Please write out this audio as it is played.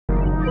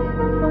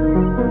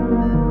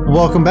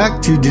Welcome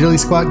back to Diddly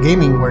Squat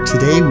Gaming, where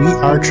today we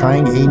are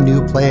trying a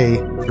new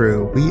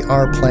playthrough. We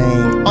are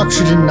playing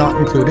Oxygen Not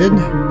Included,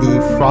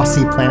 the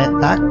Frosty Planet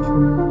pack,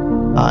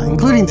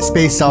 including the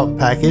Spaced Out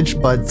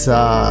package, but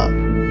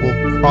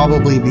we'll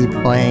probably be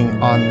playing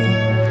on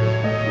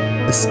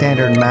the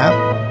standard map.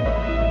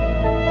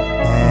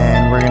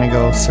 And we're going to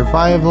go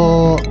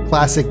Survival,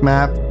 Classic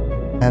map,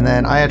 and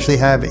then I actually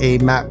have a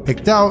map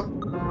picked out.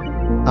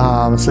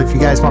 So if you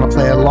guys want to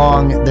play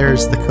along,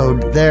 there's the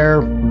code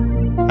there.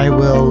 I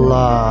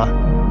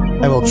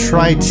will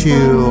try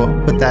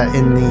to put that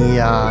in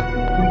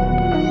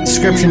the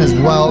description as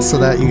well, so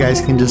that you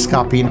guys can just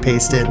copy and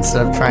paste it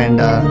instead of trying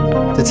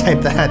to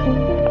type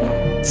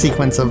that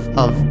sequence of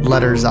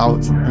letters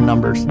out and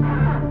numbers.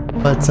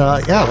 But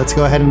yeah, let's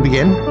go ahead and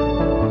begin.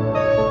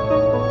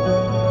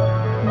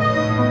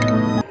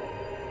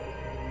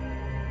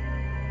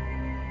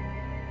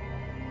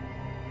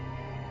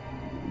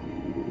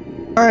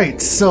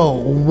 Alright, so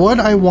what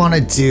I want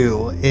to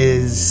do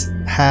is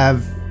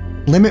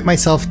limit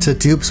myself to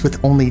dupes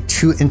with only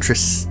 2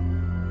 interests.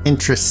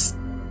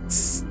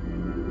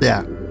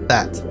 Yeah,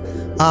 that.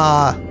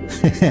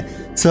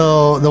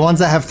 So the ones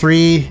that have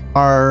 3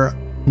 are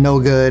no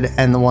good,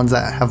 and the ones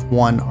that have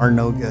 1 are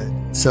no good.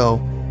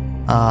 So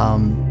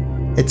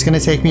it's going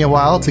to take me a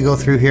while to go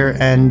through here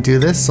and do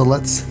this, so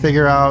let's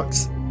figure out,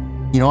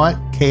 you know what?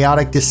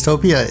 Chaotic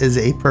Dystopia is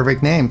a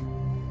perfect name.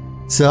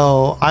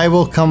 So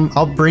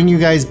I'll bring you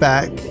guys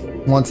back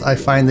once I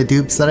find the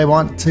dupes that I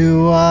want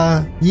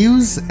to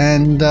use,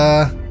 and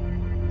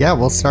yeah,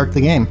 we'll start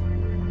the game.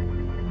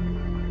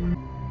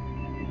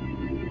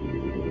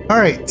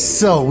 Alright,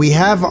 so we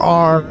have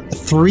our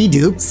 3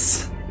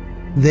 dupes.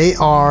 They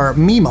are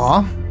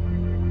Meemaw.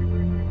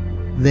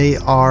 They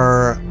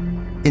are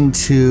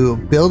into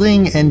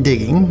building and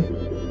digging.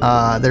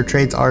 Their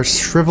traits are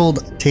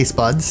shriveled taste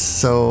buds,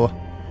 so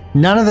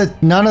none of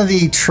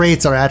the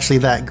traits are actually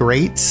that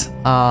great. So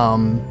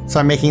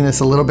I'm making this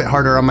a little bit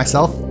harder on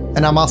myself.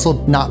 And I'm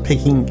also not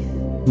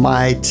picking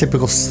my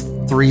typical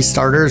 3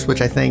 starters, which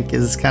I think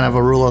is kind of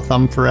a rule of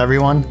thumb for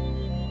everyone.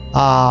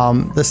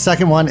 The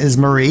second one is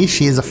Marie.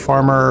 She is a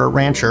farmer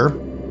rancher.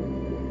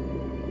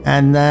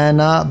 And then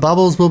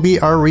Bubbles will be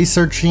our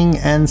researching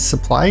and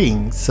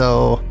supplying.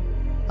 So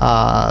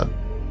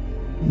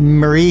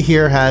Marie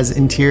here has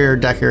interior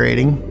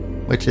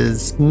decorating, which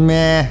is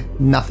meh,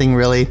 nothing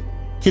really.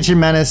 Kitchen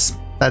menace,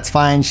 that's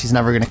fine. She's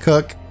never going to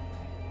cook.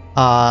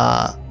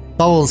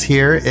 Bubbles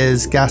here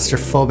is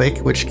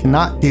gastrophobic, which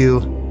cannot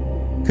do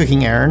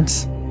cooking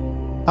errands.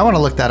 I want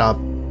to look that up.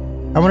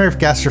 I wonder if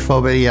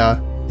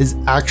gastrophobia is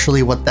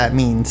actually what that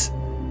means.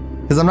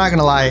 Because I'm not going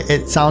to lie,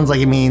 it sounds like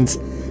it means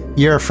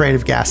you're afraid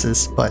of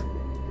gases, but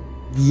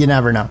you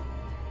never know.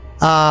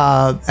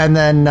 And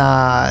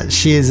then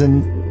she is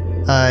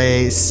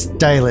a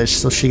stylish,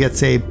 so she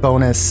gets a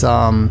bonus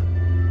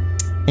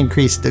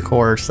increased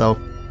decor. So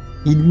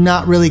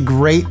not really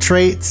great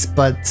traits,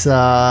 but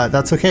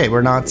that's okay.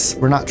 We're not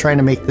trying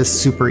to make this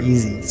super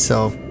easy.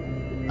 So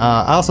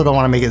I also don't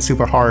want to make it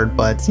super hard,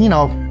 but you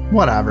know,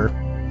 whatever.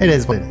 It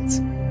is what it is.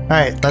 All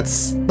right,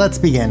 let's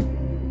begin.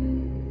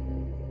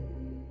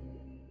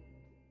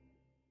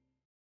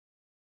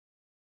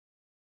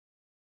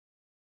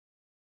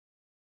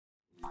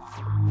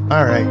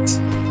 All right.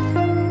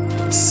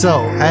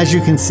 So as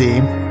you can see,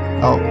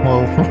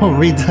 we'll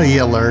read the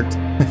alert.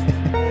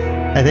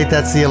 I think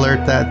that's the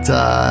alert that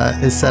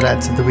is set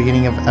at the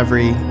beginning of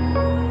every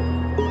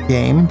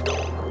game.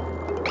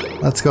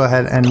 Let's go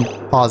ahead and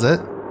pause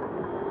it.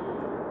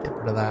 Get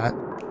rid of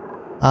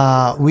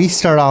that. We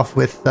start off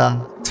with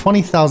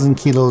 20,000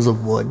 kilos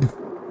of wood.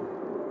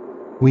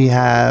 We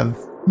have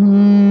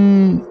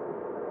a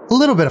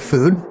little bit of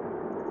food.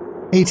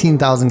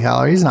 18,000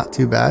 calories, not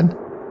too bad.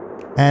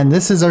 And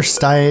this is our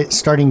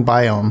starting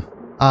biome.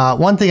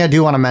 One thing I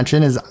do want to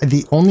mention is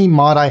the only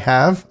mod I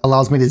have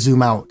allows me to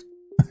zoom out.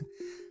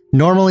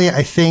 Normally,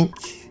 I think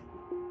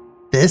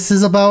this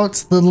is about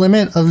the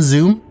limit of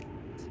zoom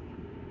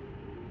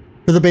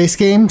for the base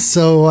game,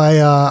 so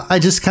I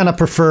just kind of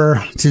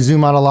prefer to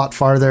zoom out a lot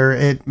farther.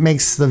 It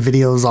makes the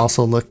videos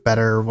also look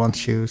better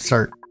once you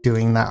start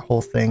doing that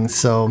whole thing.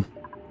 So,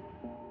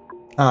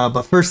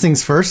 but first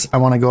things first, I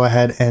want to go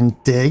ahead and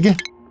dig,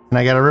 and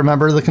I got to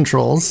remember the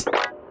controls.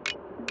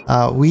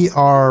 We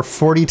are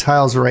 40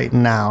 tiles right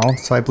now,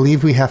 so I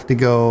believe we have to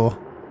go.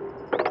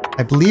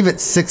 I believe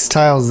it's 6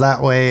 tiles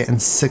that way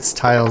and 6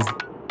 tiles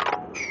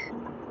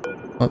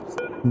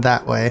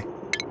that way.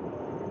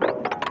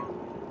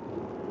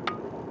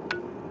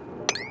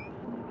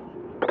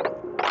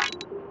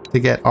 To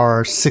get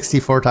our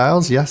 64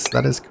 tiles. Yes,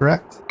 that is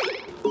correct.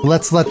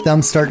 Let's let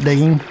them start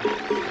digging.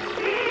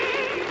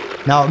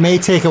 Now, it may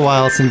take a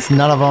while since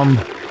none of them...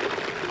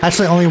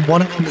 Actually, only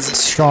one of them is a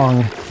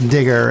strong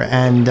digger,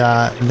 and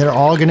they're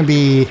all going to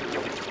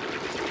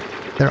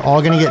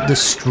get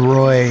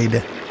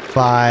destroyed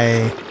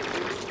by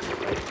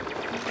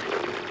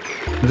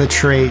the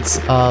traits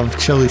of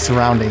chilly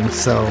surroundings.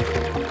 So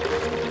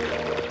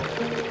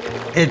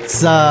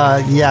it's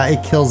yeah,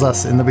 it kills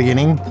us in the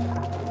beginning.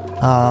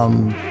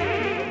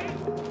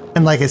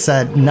 And like I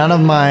said, none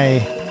of my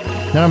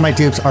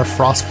dupes are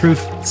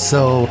frostproof,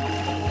 so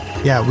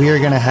yeah, we are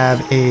gonna have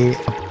a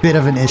bit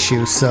of an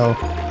issue. So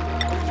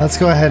let's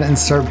go ahead and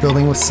start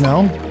building with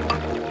snow.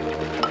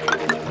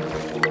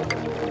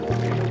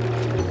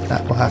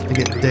 That will have to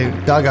get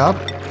dug up.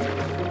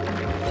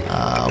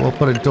 We'll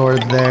put a door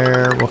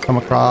there. We'll come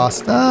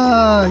across.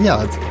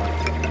 Yeah,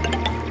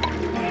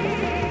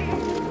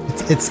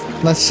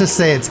 let's just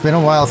say it's been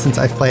a while since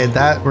I played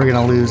that. We're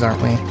gonna lose,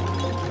 aren't we? You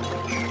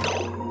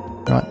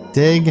know what?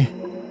 Dig. I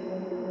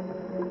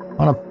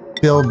want to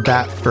build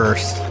that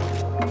first.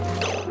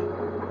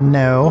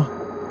 No.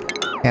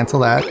 Cancel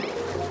that.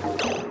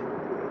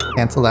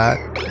 Cancel that.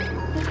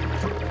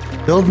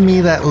 Build me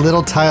that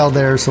little tile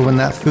there so when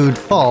that food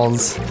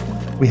falls,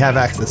 we have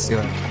access to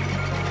it.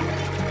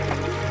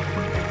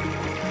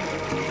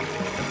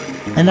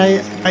 And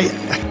I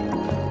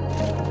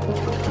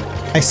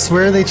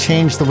swear they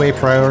changed the way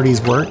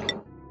priorities work.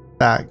 In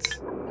fact,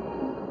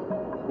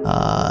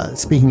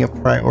 speaking of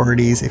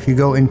priorities, if you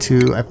go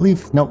into, I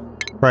believe, nope,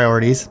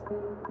 priorities,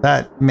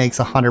 that makes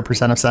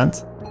 100% of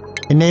sense.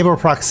 Enable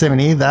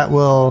proximity, that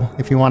will,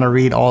 if you want to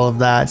read all of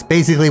that,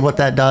 basically what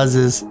that does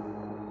is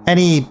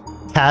any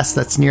task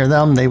that's near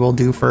them, they will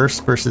do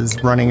first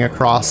versus running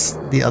across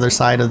the other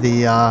side of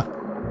the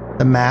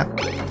map.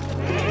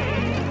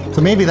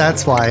 So maybe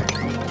that's why.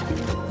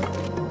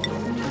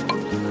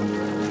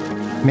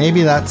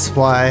 Maybe that's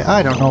why.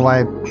 I don't know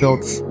why I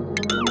built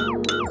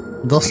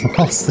those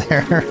walls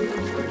there.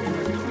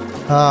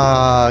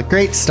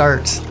 Great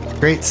start.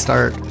 Great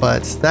start.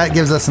 But that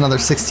gives us another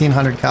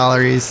 1,600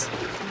 calories.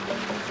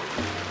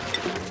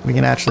 We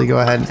can actually go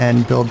ahead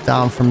and build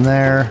down from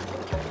there.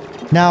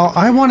 Now,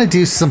 I want to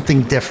do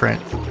something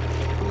different.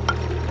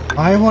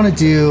 I want to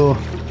do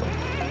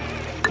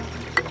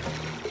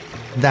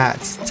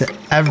that to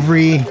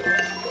every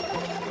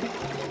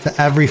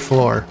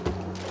floor.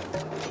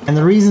 And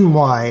the reason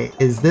why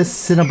is this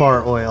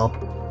cinnabar oil,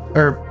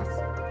 or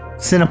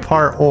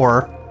cinnabar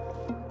ore,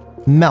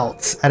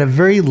 melts at a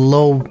very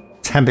low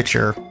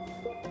temperature.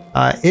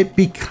 It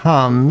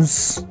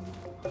becomes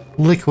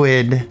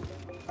liquid.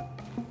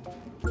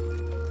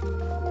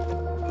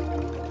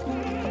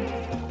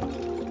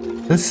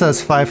 This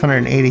says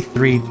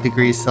 583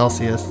 degrees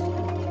Celsius.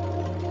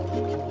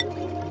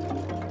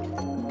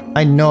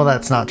 I know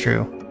that's not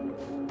true.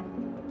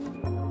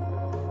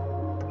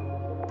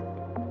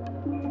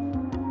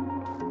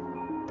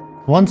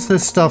 Once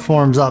this stuff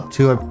warms up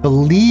to, I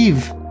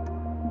believe...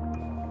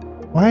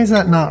 Why is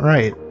that not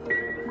right?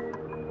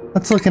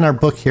 Let's look in our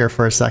book here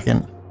for a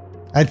second.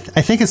 I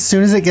think as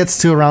soon as it gets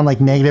to around like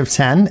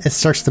 -10, it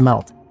starts to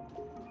melt.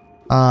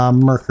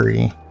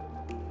 Mercury.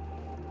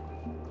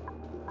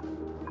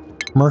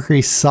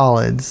 Mercury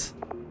solids.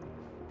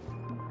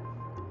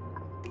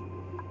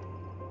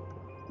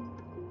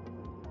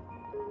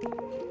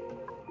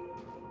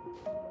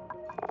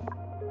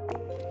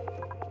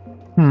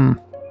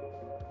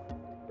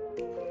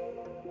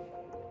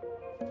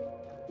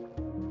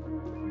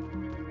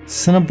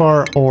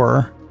 Cinnabar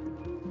ore.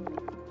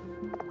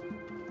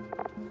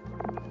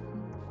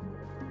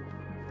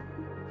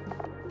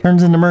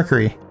 Turns into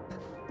mercury.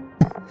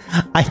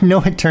 I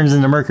know it turns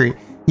into mercury.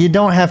 You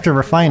don't have to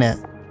refine it.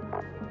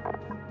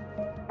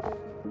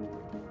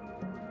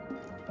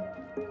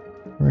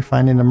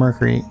 Refined into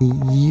mercury.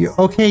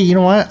 Okay, you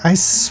know what? I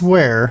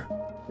swear.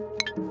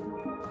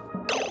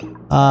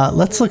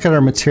 Let's look at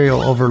our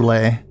material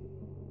overlay.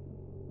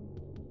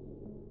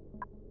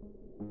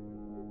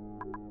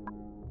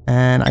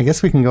 And I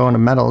guess we can go into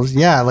metals.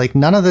 Yeah, like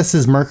none of this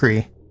is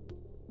mercury.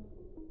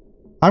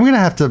 I'm gonna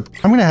have to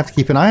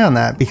keep an eye on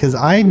that because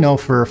I know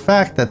for a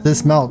fact that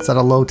this melts at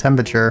a low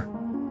temperature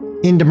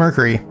into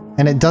mercury,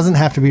 and it doesn't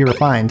have to be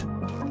refined.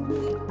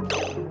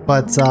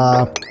 But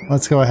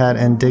let's go ahead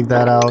and dig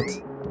that out.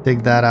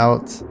 Dig that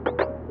out.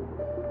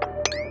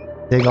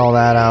 Dig all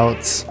that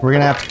out. We're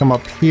gonna have to come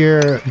up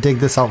here, dig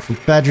this out for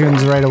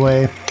bedrooms right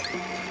away.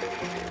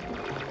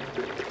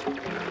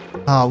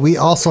 We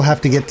also have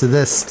to get to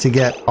this to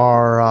get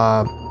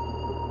our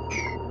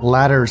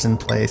ladders in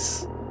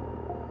place.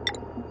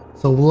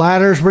 So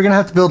ladders, we're gonna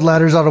have to build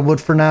ladders out of wood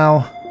for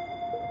now.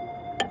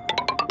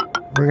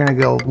 We're gonna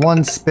go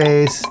one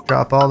space,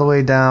 drop all the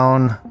way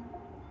down.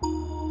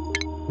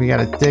 We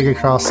gotta dig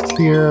across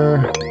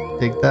here,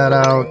 dig that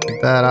out, dig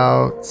that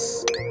out,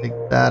 dig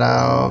that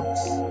out.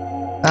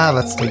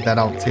 Let's dig that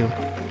out too.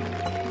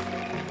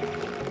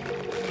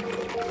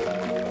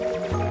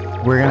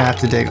 We're gonna have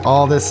to dig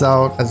all this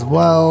out as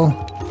well.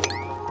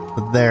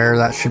 But there,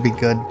 that should be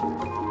good.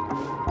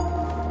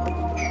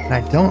 And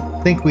I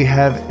don't think we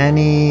have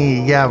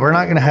any... Yeah, we're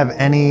not gonna have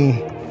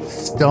any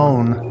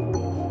stone,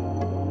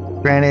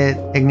 granite,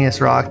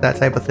 igneous rock, that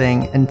type of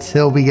thing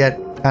until we get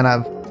kind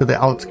of to the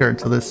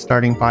outskirts of this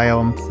starting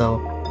biome. So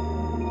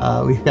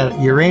we've got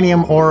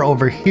uranium ore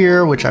over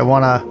here, which I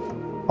wanna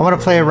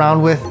play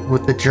around with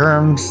the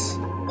germs.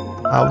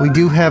 We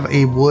do have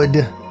a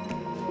wood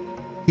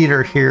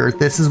heater here.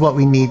 This is what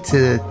we need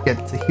to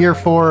get to here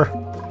for,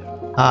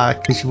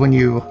 because when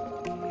you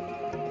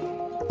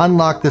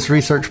unlock this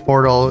research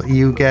portal,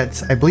 you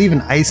get, I believe,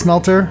 an ice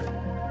melter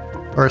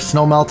or a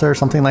snow melter,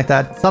 something like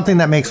that. Something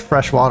that makes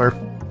fresh water.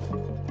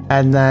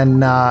 And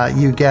then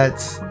you get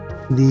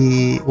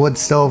the wood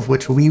stove,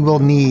 which we will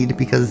need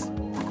because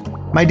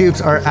my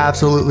dupes are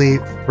absolutely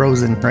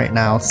frozen right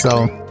now.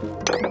 So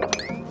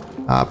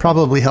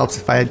probably helps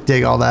if I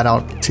dig all that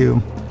out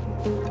too.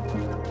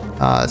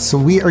 So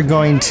we are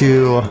going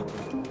to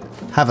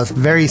have a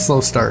very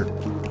slow start.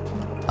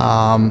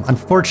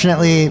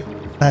 Unfortunately,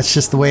 that's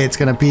just the way it's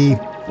going to be.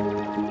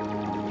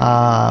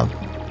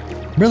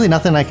 Really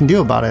nothing I can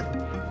do about it,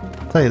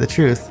 to tell you the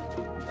truth.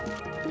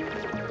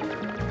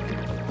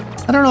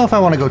 I don't know if I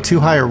want to go too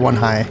high or one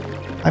high.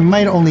 I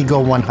might only go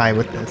one high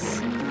with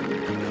this.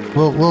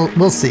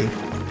 We'll see.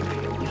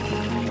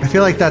 I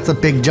feel like that's a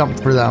big jump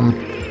for them.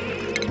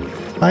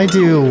 If I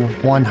do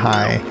one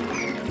high.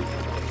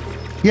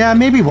 Yeah,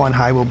 maybe one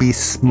high will be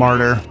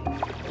smarter.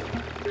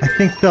 I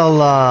think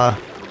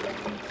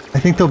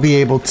they'll be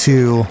able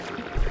to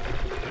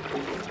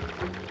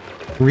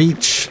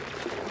reach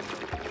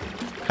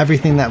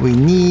everything that we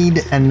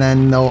need, and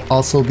then they'll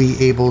also be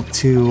able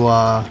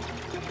to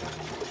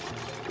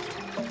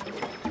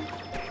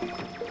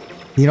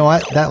you know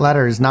what? That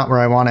ladder is not where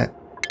I want it.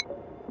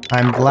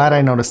 I'm glad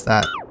I noticed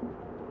that.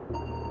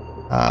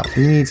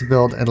 We need to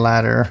build a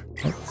ladder.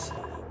 Oops.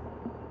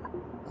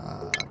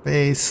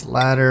 Base,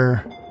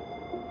 ladder.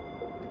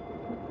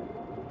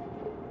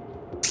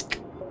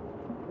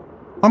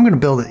 I'm gonna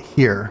build it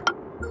here.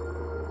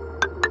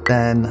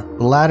 Then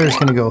the ladder is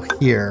gonna go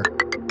here.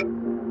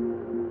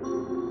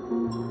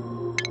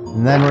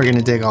 And then we're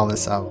gonna dig all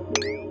this out.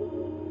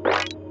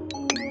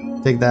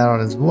 Dig that out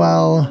as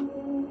well.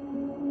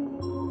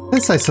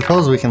 This I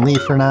suppose we can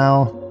leave for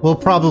now. We'll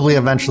probably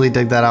eventually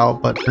dig that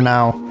out, but for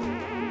now,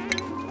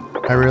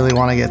 I really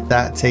want to get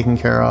that taken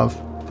care of.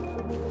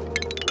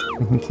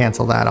 We can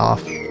cancel that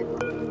off.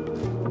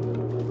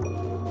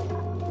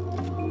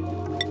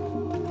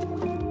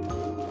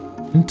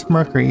 Into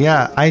mercury,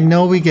 yeah, I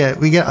know we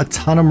get a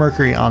ton of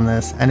mercury on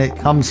this, and it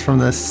comes from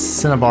this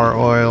cinnabar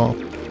oil.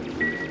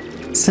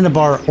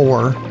 Cinnabar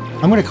ore.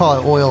 I'm gonna call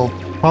it oil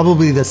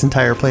probably this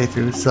entire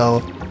playthrough,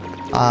 so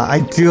I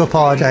do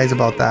apologize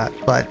about that,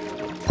 but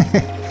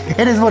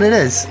it is what it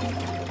is.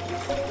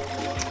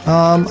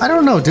 I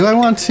don't know, do I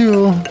want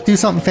to do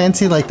something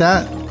fancy like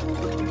that?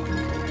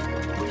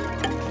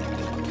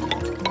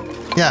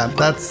 Yeah,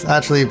 that's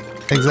actually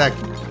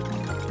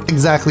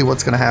exactly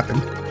what's gonna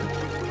happen.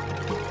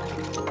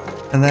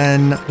 And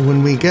then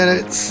when we get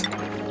it,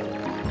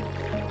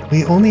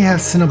 we only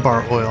have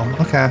cinnabar oil.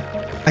 Okay.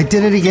 I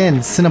did it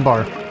again,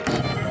 cinnabar.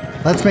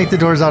 Let's make the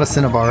doors out of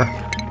cinnabar.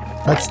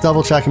 Let's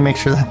double check and make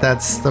sure that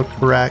that's the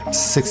correct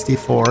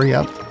 64,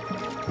 yep.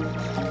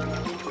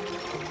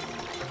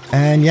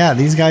 And yeah,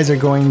 these guys are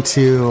going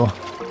to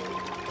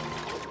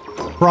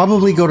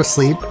probably go to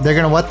sleep. They're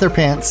gonna wet their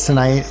pants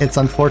tonight. It's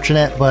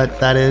unfortunate, but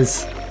it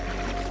is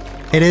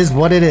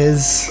what it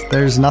is.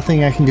 There's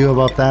nothing I can do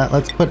about that.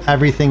 Let's put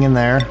everything in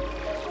there.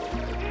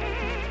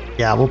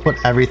 Yeah, we'll put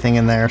everything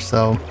in there,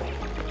 so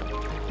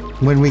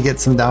when we get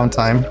some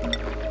downtime,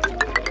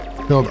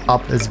 build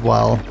up as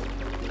well.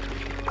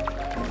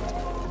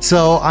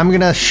 So I'm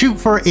gonna shoot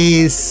for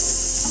a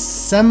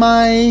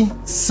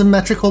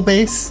semi-symmetrical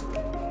base.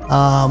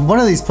 One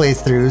of these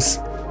playthroughs,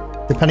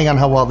 depending on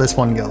how well this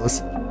one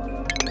goes.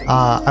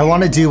 I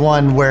want to do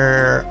one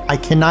where I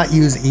cannot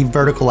use a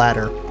vertical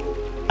ladder.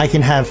 I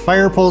can have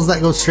fire poles that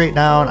go straight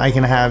down. I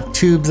can have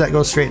tubes that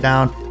go straight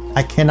down.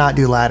 I cannot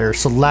do ladders.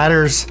 So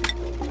ladders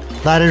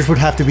would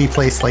have to be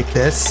placed like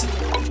this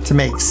to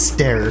make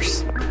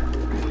stairs,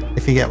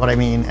 if you get what I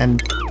mean.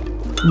 And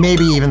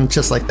maybe even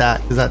just like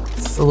that, because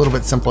that's a little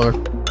bit simpler.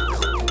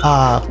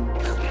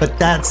 But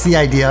that's the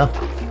idea.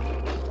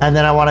 And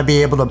then I want to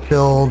be able to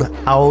build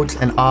out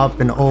and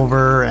up and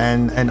over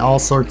and all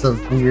sorts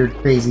of weird,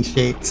 crazy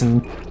shapes.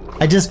 And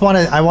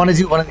I want to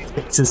do one of these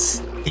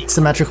bases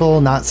asymmetrical,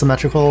 not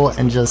symmetrical,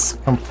 and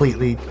just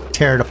completely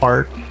tear it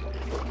apart.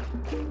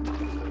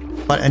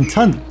 But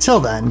until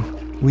then,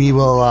 we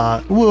will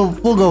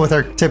we'll go with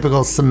our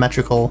typical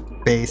symmetrical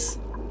base.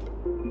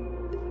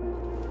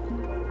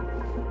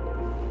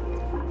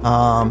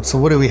 So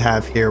what do we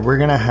have here? We're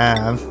gonna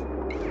have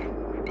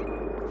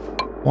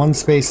one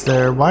space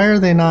there. Why are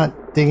they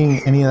not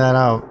digging any of that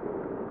out?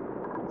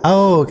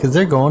 Oh, because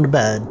they're going to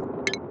bed.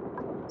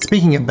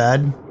 Speaking of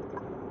bed,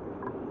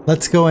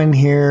 let's go in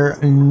here.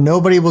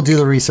 Nobody will do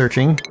the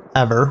researching,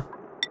 ever,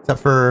 except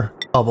for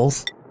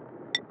Bubbles,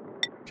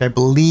 which I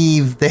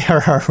believe they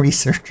are our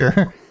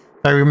researcher,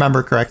 if I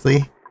remember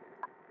correctly.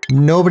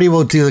 Nobody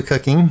will do the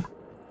cooking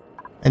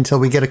until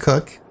we get a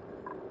cook.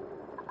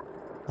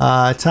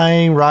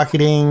 Tying,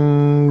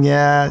 rocketing,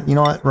 yeah, you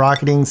know what?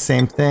 Rocketing,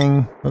 same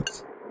thing.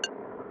 Oops.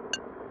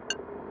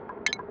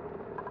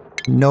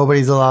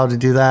 Nobody's allowed to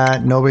do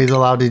that. Nobody's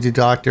allowed to do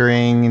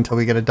doctoring until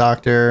we get a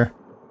doctor.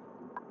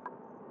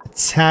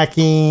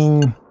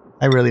 Attacking.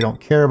 I really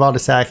don't care about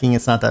attacking.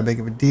 It's not that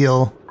big of a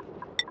deal.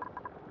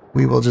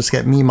 We will just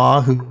get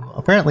Meemaw, who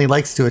apparently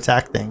likes to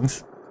attack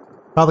things.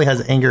 Probably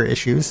has anger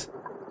issues.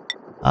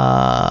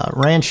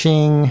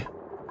 Ranching.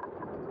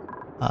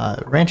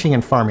 Ranching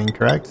and farming,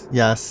 correct?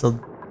 Yes, so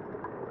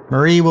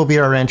Marie will be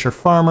our rancher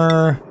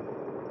farmer.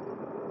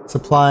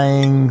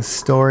 Supplying,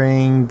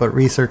 storing, but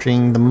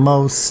researching the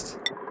most.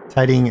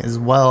 Tidying as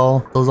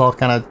well. Those all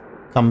kind of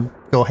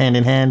go hand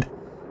in hand.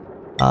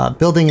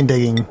 Building and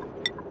digging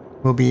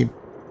will be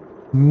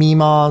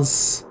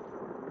Mima's.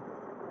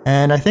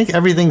 And I think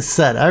everything's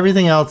set.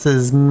 Everything else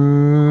is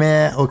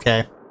meh.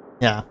 Okay.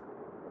 Yeah.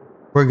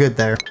 We're good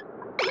there.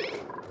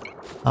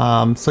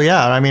 So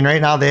yeah, I mean,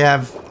 right now they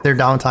have their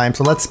downtime.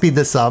 So let's speed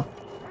this up.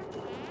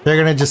 They're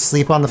gonna just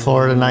sleep on the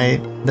floor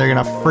tonight. They're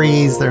gonna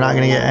freeze. They're not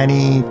gonna get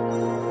any...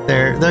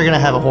 They're gonna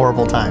have a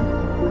horrible time.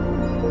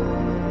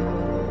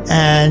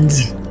 And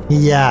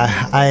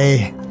yeah,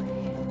 I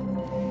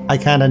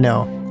kind of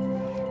know.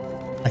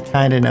 I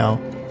kind of know.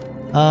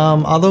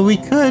 Although we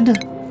could,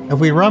 if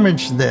we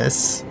rummage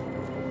this,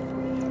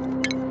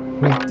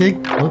 we dig.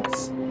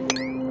 Oops.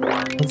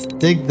 Let's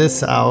dig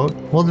this out.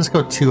 We'll just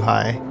go too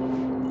high.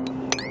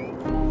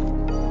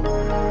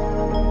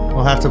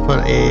 We'll have to put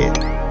a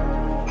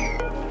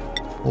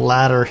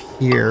ladder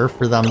here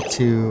for them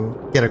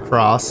to get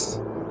across.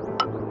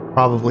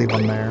 Probably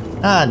one there.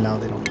 Ah, no,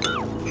 they don't.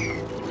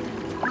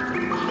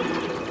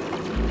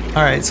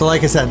 Alright, so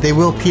like I said, they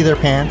will pee their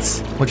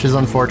pants, which is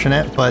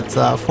unfortunate, but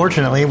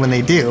fortunately, when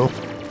they do,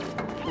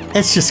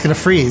 it's just gonna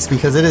freeze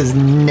because it is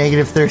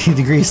negative 30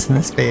 degrees in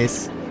this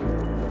base.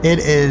 It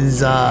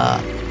is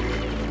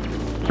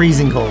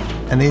freezing cold,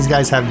 and these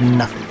guys have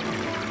nothing.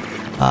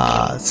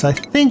 So I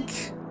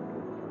think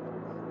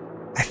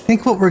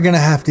what we're gonna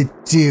have to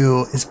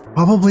do is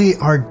probably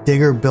our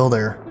digger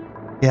builder.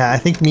 Yeah, I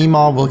think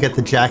Meemaw will get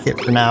the jacket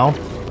for now.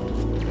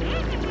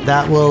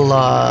 That will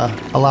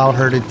allow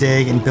her to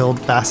dig and build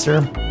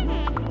faster,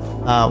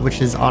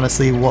 which is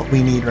honestly what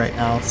we need right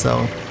now.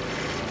 So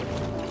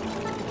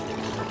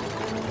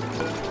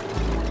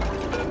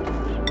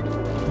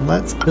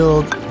let's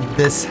build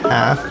this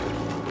half.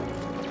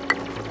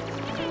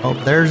 Oh,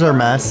 there's our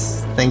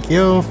mess. Thank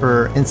you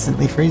for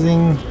instantly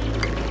freezing.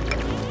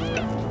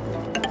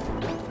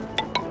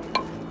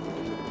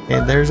 Okay,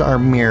 there's our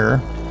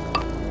mirror.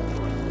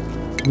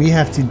 We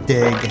have to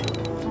dig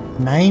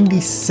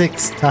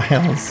 96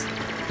 tiles.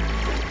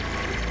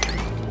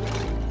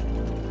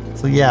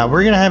 So yeah,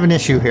 we're gonna have an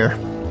issue here.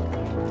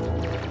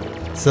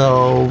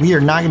 So we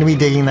are not gonna be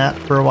digging that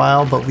for a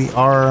while, but we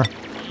are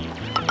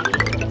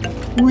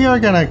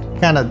gonna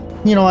kind of,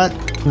 you know what?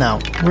 No,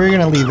 we're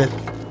gonna leave it.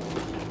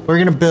 We're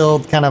gonna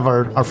build kind of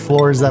our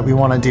floors that we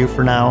want to do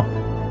for now.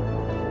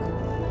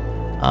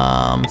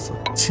 So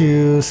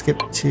 2, skip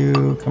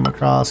 2, come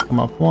across, come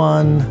up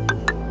 1.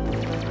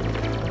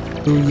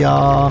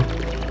 Booyah.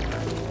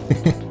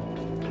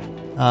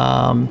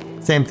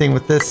 Same thing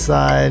with this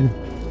side.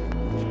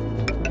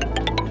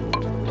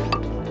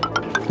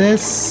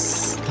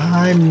 This,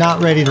 I'm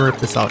not ready to rip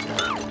this out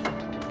yet.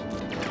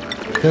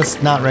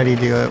 Just not ready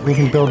to do it. We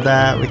can build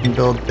that, we can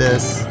build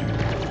this.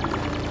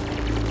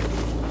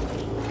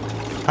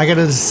 I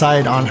gotta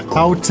decide on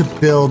how to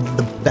build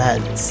the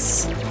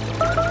beds.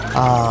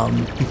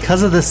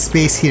 Because of the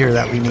space heater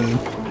that we need,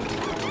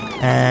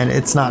 and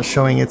it's not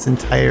showing its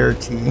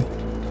entirety,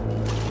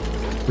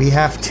 we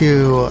have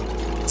to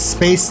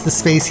space the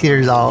space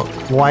heaters out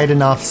wide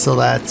enough so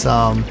that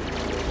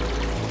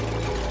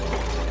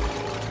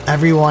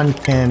everyone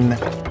can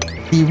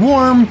be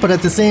warm, but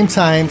at the same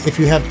time, if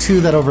you have two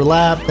that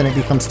overlap, then it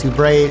becomes too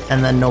bright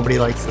and then nobody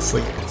likes to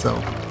sleep.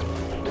 So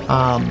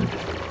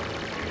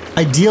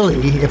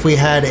ideally, if we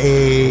had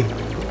a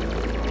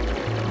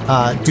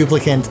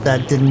duplicant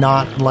that did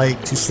not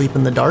like to sleep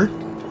in the dark,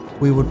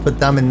 we would put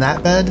them in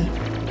that bed,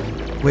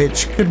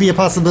 which could be a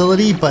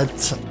possibility,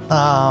 but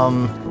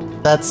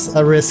that's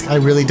a risk I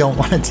really don't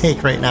want to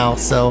take right now.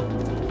 So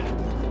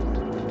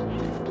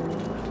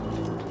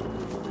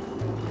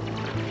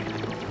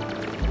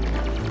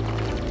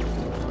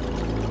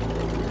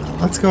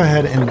let's go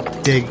ahead and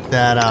dig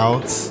that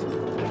out.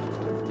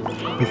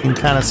 We can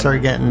kind of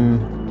start getting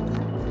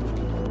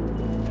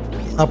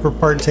the upper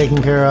part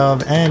taken care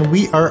of, and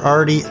we are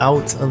already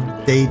out of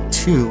day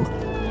 2.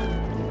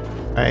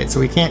 Alright, so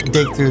we can't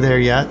dig through there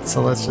yet,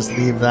 so let's just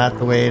leave that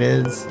the way it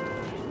is.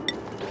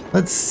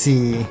 Let's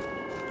see.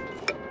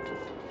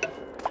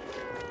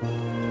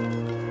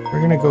 We're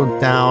gonna go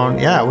down.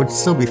 Yeah, it would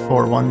still be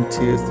 4. 1,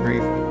 2, 3,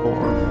 4.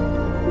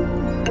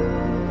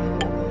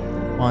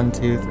 1,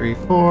 2, 3,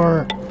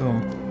 4.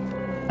 Boom.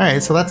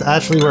 Alright, so that's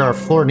actually where our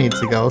floor needs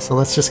to go, so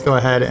let's just go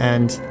ahead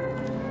and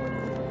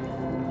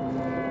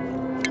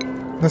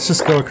let's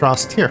just go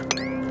across here.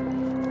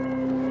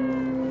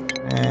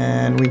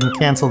 And we can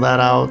cancel that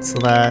out so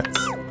that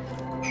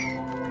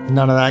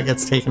none of that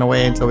gets taken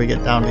away until we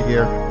get down to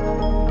here.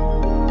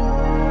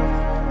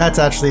 That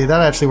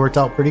actually worked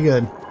out pretty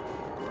good.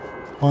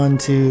 1,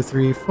 2,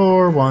 3,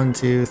 4. 1,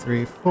 2,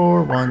 3,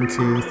 4. 1,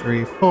 2,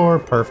 3, 4.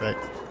 Perfect.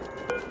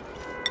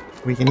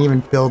 We can even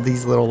build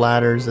these little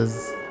ladders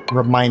as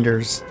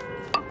reminders.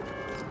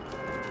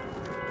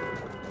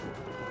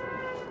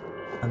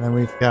 And then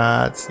we've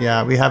got,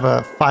 yeah, we have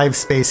a 5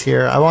 space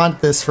here. I want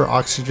this for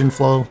oxygen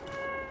flow.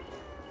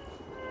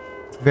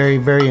 very,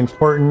 very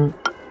important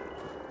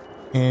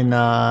in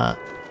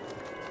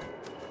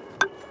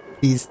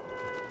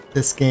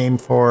this game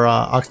for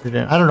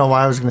oxygen. I don't know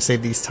why I was going to say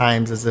these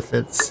times as if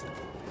it's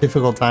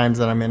difficult times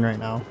that I'm in right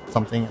now.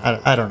 Something,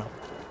 I don't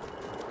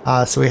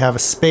know. So we have a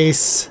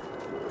space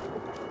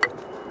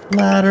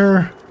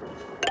ladder.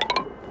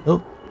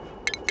 Oh,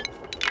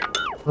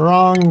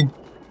 wrong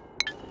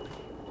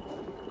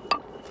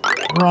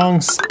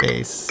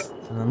space.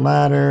 And then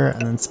ladder,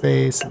 and then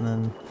space, and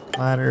then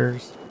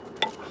ladders.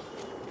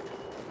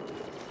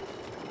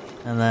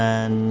 And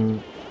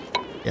then,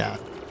 yeah,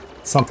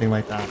 something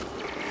like that.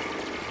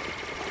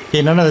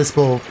 Okay, none of this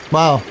will,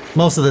 well,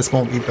 most of this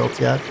won't be built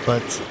yet,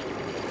 but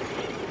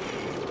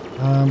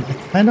I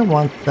kind of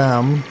want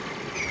them.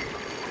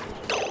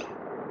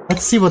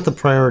 Let's see what the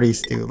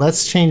priorities do.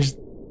 Let's change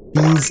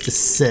these to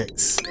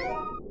 6.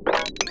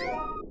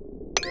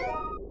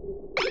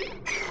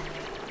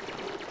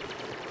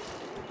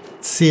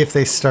 Let's see if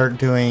they start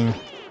doing.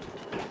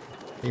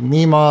 Okay,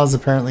 Meemaw's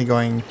apparently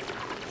going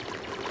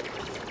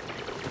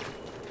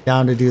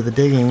down to do the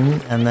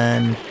digging and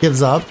then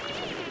gives up,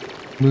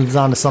 moves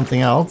on to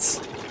something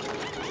else.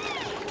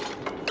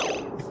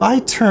 If I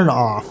turn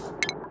off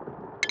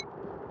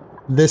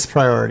this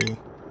priority,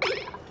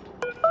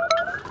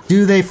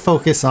 do they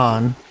focus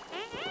on?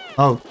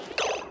 Oh,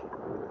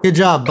 good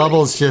job.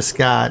 Bubbles just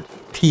got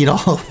peed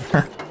all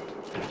over.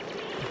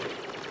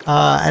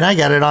 And I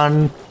got it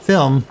on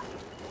film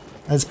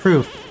as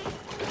proof.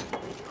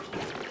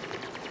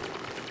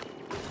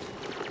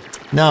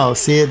 No,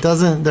 see, it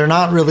doesn't, they're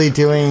not really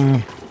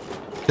doing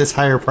this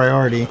higher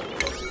priority. I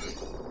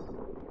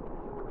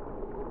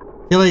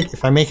feel like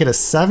if I make it a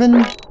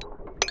 7,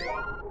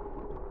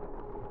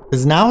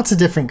 because now it's a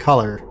different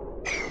color.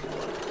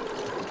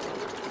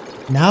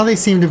 Now they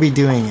seem to be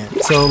doing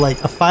it. So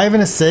like a 5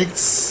 and a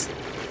 6,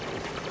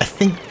 I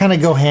think kind of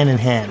go hand in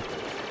hand.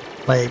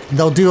 Like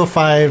they'll do a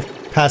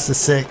 5 past a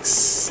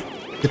 6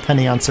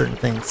 depending on certain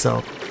things.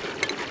 So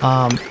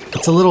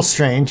it's a little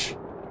strange.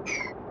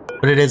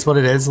 But it is what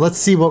it is. Let's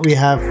see what we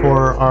have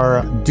for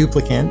our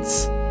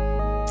duplicants.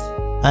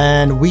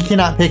 And we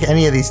cannot pick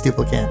any of these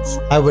duplicants.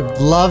 I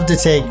would love to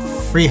take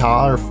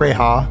Freeha or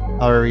Freyha,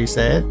 however you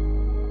say it.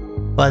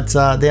 But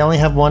they only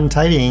have 1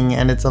 tidying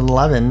and it's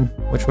 11,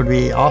 which would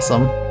be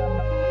awesome.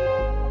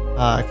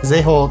 Because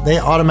they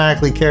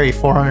automatically carry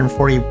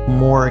 440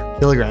 more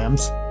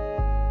kilograms,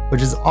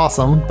 which is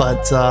awesome.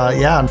 But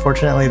yeah,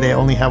 unfortunately they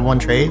only have 1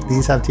 trait.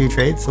 These have 2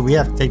 traits, so we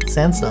have to take the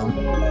sandstone.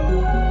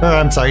 Or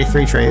I'm sorry,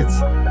 3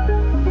 traits.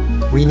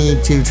 We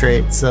need 2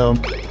 traits, so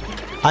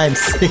I am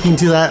sticking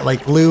to that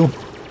like glue.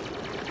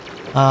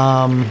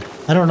 I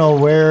don't know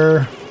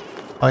where.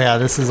 Oh yeah,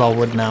 this is all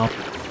wood now.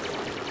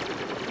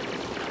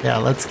 Yeah,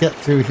 let's get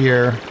through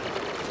here.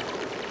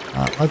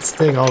 Let's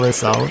dig all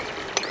this out.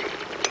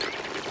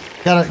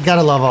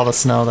 Gotta love all the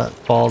snow that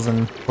falls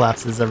and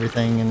collapses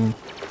everything and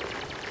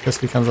just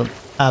becomes an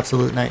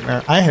absolute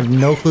nightmare. I have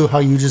no clue how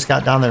you just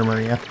got down there,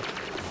 Maria.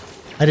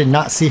 I did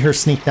not see her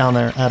sneak down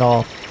there at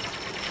all.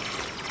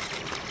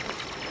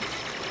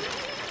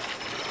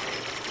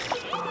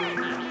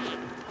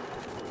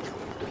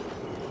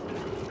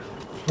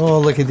 Oh,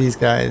 look at these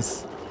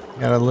guys.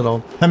 Got a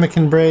little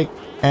pemmican break,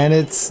 and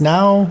it's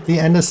now the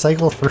end of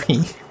cycle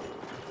 3.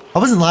 I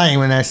wasn't lying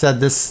when I said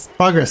this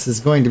progress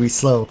is going to be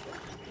slow.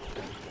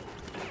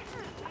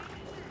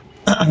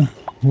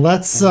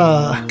 Let's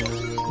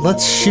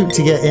shoot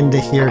to get into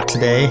here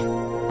today.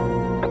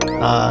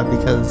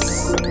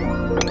 Because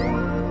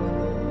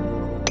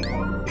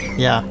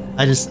yeah,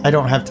 I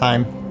don't have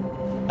time.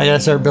 I gotta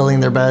start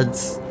building their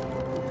beds.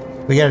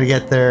 We gotta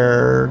get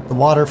the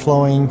water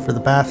flowing for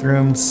the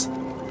bathrooms.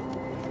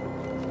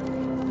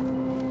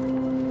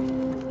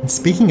 And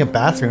speaking of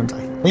bathrooms,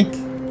 I think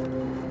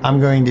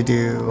I'm going to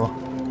do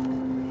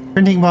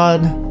printing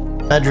pod,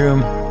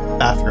 bedroom,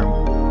 bathroom.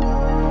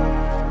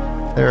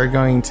 There are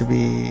going to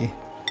be...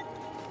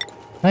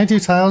 Can I do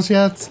tiles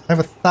yet? I have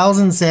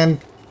 1,000 sand...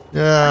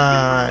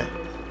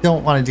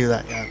 don't want to do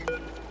that yet.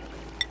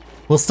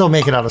 We'll still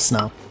make it out of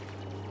snow.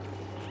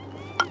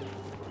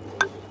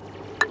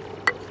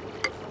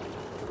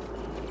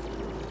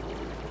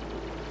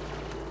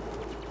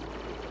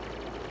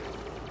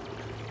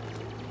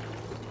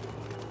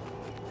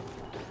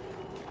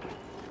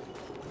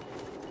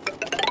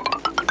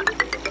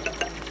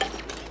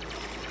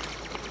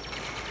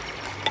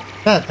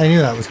 I knew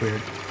that was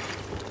weird.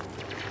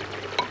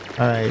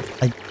 Alright,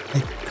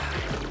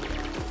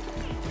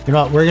 you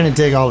know what, we're gonna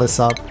dig all this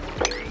up.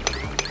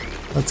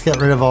 Let's get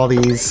rid of all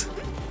these.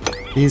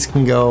 These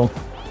can go.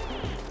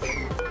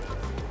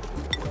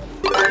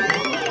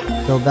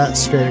 Build that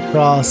straight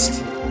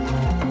across.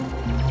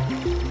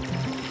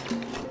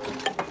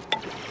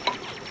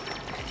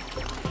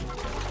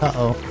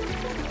 Uh-oh.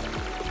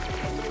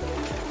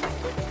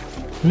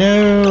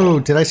 No!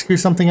 Did I screw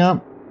something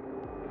up?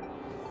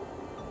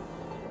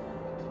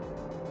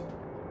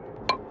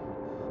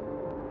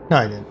 No,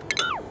 I didn't.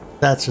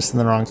 That's just in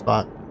the wrong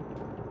spot.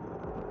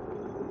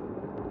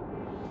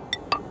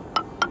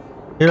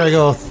 Here I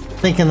go,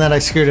 thinking that I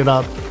screwed it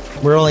up.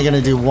 We're only going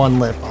to do 1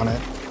 lip on it.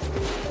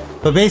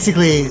 But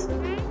basically,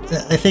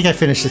 I think I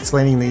finished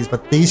explaining these,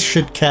 but these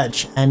should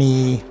catch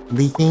any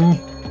leaking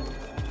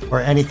or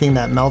anything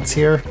that melts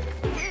here.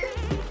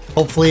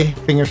 Hopefully,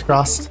 fingers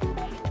crossed.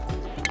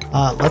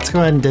 Let's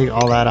go ahead and dig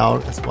all that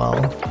out as well.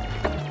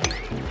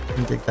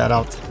 And dig that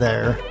out to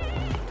there.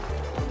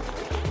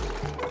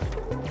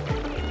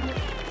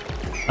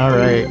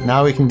 Alright,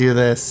 now we can do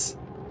this.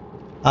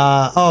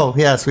 Oh,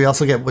 yes, we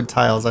also get wood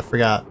tiles, I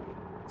forgot.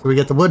 So we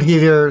get the wood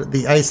heater,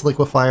 the ice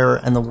liquefier,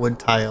 and the wood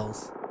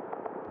tiles.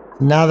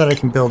 Now that I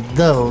can build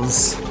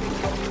those,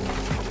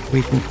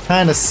 we can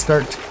kind of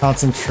start to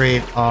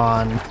concentrate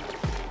on...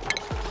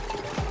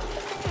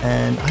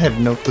 And I have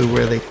no clue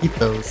where they keep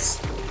those.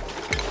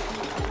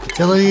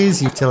 Utilities,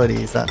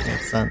 that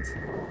makes sense.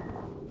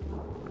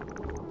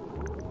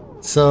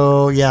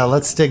 So yeah,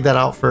 let's dig that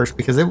out first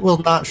because it will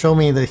not show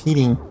me the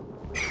heating.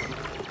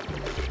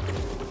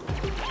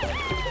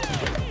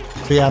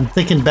 So yeah, I'm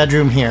thinking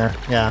bedroom here,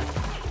 yeah.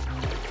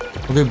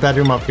 We'll do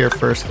bedroom up here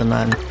first and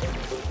then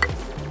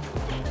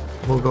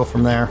we'll go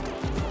from there.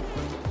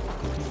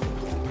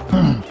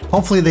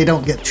 Hopefully they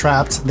don't get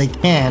trapped. They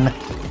can.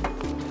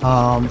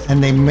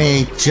 And they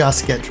may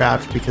just get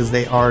trapped because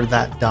they are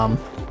that dumb.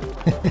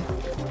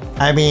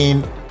 I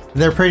mean,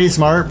 they're pretty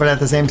smart, but at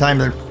the same time,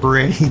 they're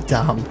pretty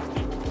dumb.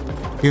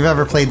 If you've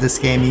ever played this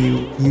game,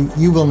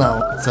 you will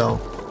know, so.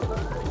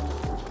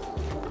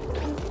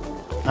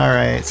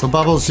 Alright, so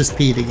Bubbles just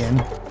peed again.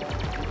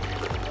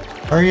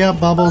 Hurry up,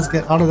 Bubbles,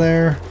 get out of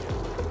there.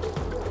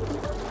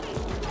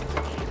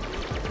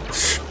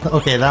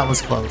 Okay, that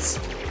was close.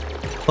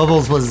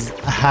 Bubbles was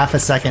a half a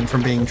second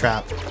from being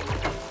trapped.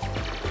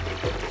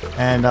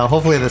 And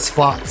hopefully this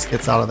Phlox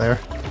gets out of there.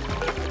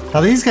 Now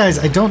these guys,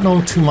 I don't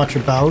know too much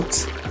about.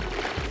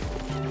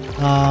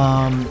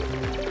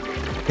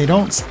 They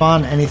don't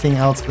spawn anything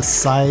else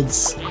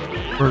besides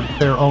for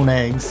their own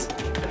eggs.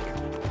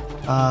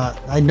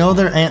 I know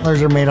their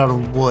antlers are made out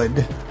of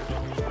wood.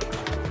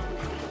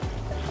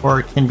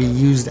 Or can be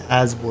used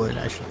as wood,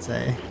 I should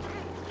say.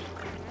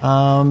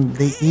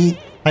 They eat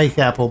pike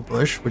apple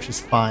bush, which is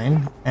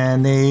fine.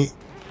 And they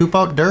poop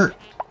out dirt.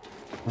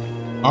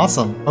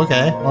 Awesome.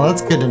 Okay, well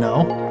that's good to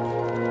know.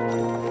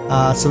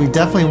 So we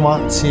definitely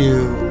want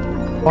to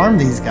farm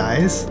these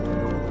guys.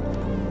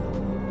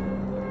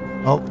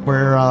 Oh,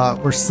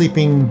 we're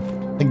sleeping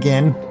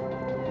again.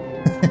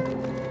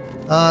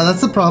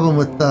 That's the problem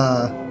with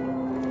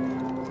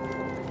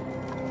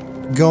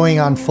going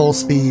on full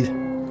speed.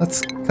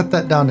 Let's cut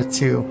that down to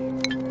 2.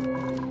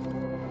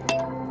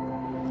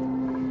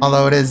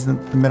 Although it is the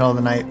middle of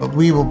the night, but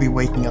we will be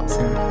waking up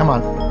soon. Come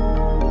on.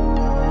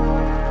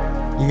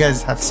 You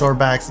guys have sore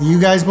backs. You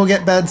guys will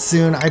get beds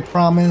soon, I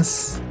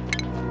promise.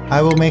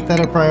 I will make that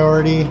a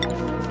priority.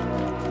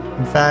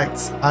 In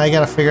fact, I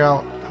gotta figure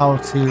out how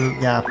to,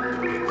 yeah.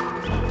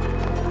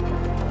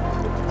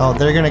 Oh,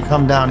 they're gonna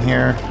come down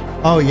here.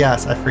 Oh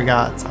yes, I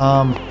forgot.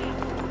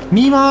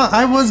 Mima,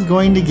 I was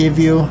going to give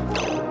you...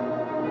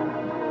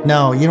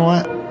 No, you know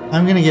what?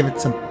 I'm gonna give it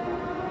some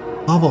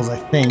Bubbles, I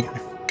think. I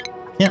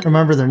can't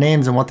remember their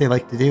names and what they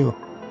like to do.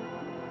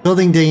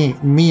 Building digging,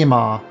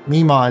 Mima.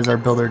 Mima is our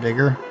builder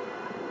digger.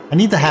 I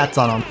need the hats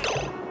on them.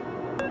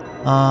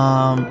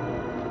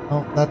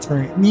 Oh, that's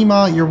where...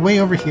 Mima, you're way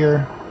over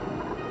here.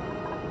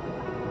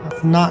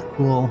 That's not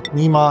cool.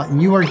 Mima,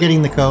 you are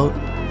getting the coat.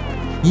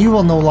 You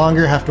will no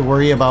longer have to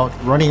worry about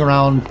running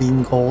around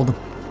being cold.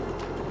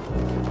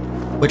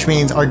 Which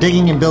means our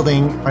digging and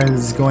building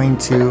is going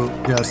to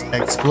just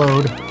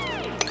explode.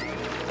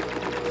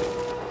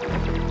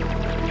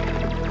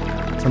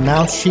 So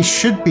now she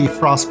should be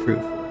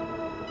frostproof.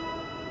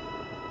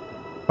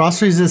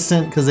 Frost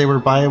resistant because they were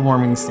by a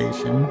warming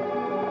station.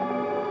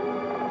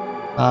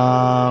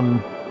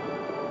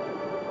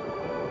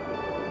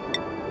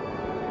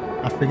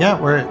 I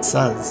forgot where it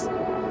says.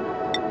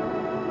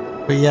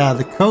 But yeah,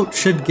 the coat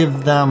should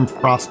give them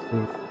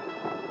frostproof.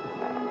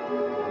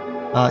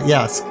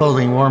 Yes,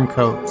 clothing, warm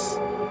coats,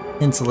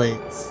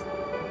 insulates.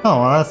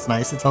 Oh, well, that's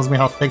nice. It tells me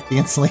how thick the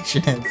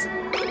insulation is.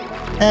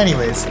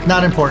 Anyways,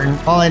 not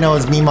important. All I know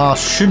is Meemaw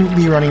shouldn't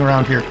be running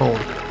around here cold.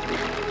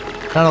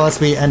 Not unless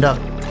we end up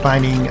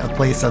finding a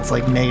place that's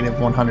like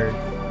 -100,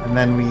 and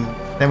then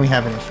we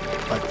have an issue.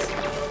 But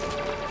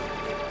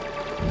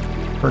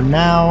for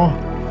now,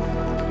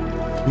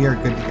 we are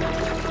good to go.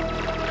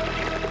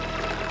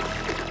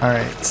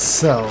 Alright,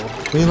 so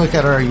if we look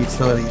at our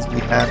utilities,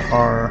 we have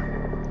our...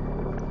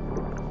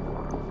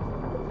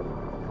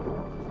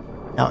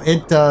 Now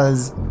it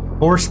does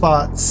 4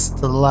 spots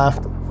to the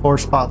left, 4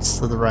 spots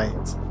to the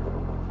right.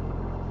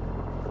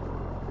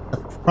 The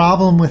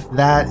problem with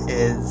that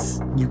is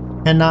you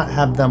cannot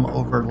have them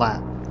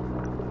overlap.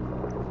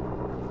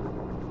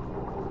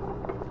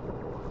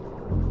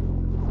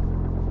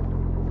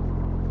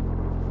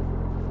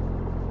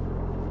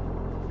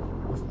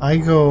 If I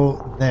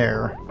go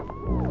there...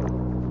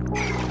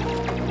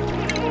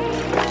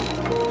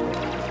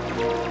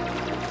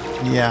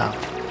 Yeah.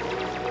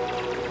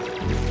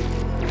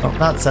 Oh,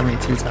 not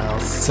 72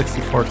 tiles,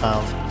 64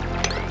 tiles.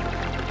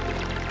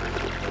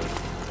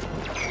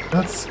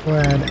 Let's go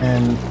ahead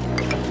and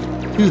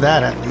do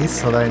that at least,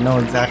 so that I know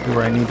exactly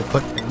where I need to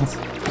put things.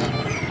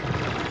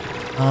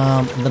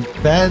 The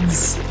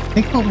beds, I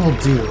think what we'll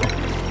do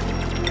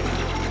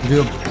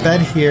a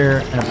bed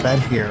here and a bed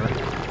here.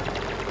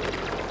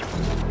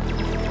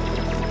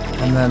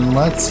 And then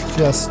let's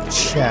just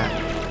check.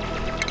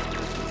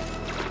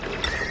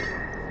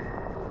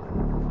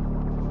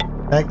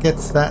 That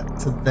gets that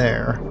to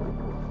there.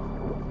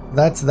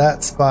 That's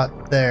that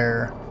spot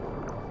there.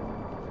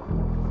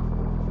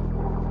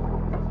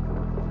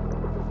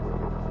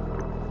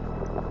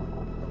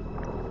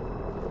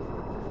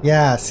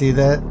 Yeah, see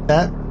that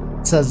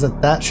says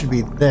that should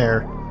be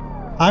there.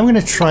 I'm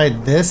gonna try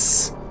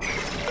this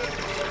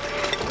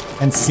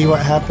and see what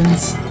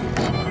happens.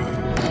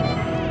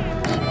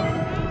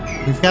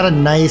 We've got a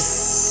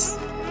nice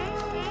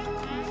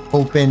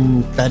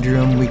open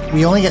bedroom.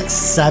 We only get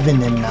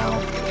 7 in now.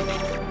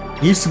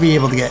 We used to be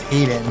able to get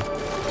 8 in.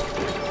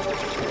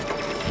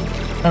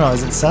 I don't know,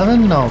 is it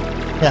 7? No.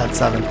 Yeah, it's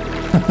 7.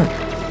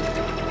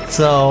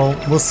 So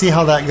we'll see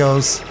how that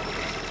goes.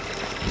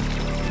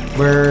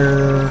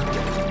 We're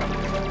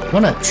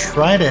gonna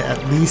try to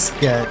at least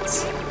get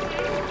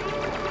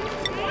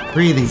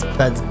 3 of these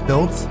beds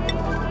built.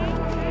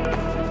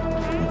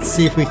 Let's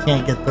see if we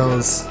can't get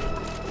those.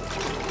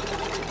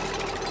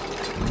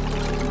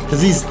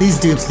 Because these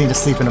dupes need to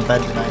sleep in a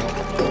bed tonight.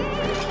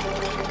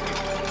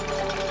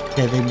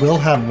 Okay, they will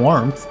have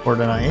warmth for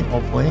tonight,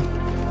 hopefully.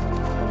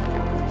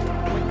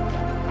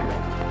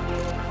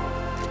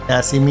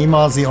 Yeah, see,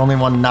 Meemaw's the only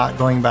one not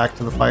going back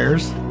to the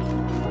fires.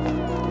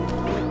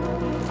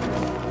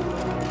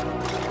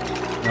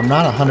 I'm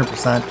not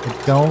 100%.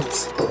 I don't.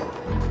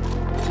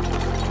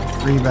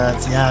 3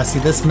 beds. Yeah, see,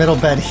 this middle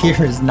bed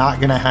here is not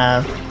gonna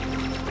have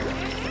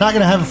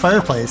a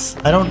fireplace.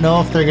 I don't know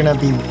if they're gonna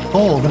be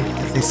cold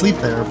if they sleep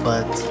there,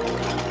 but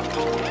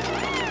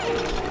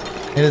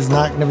it is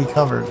not gonna be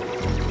covered.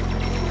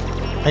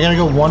 I gotta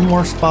go one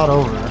more spot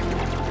over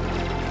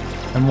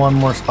and one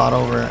more spot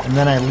over, and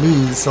then I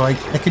lose. So I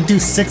could do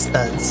 6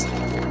 beds.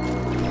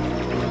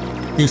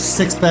 Do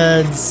 6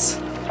 beds.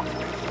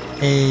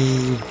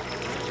 A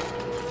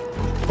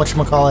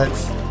whatchamacallit,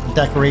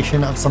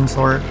 decoration of some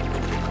sort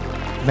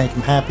to make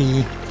them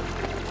happy.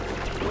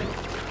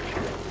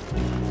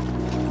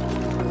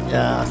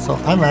 Yeah, so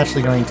I'm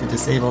actually going to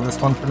disable this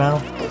one for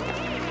now.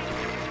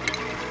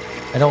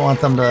 I don't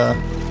want them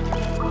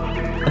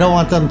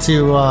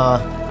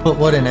to put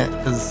wood in it,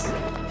 because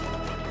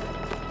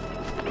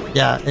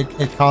yeah,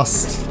 it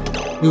costs.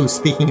 Ooh,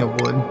 speaking of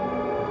wood,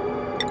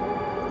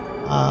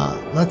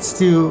 let's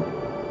do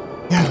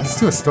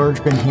a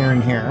storage bin here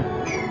and here.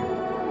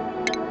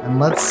 And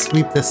let's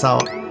sweep this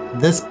out.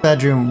 This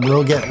bedroom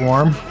will get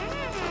warm.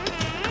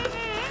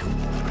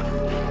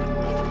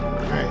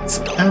 Alright,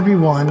 so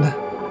everyone.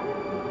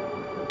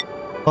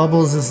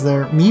 Bubbles is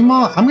there.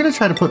 Meemaw, I'm gonna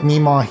try to put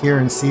Meemaw here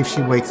and see if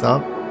she wakes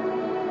up.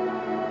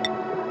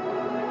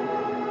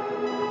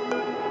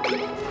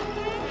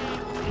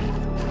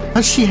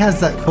 Because she has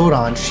that coat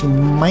on, she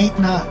might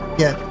not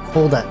get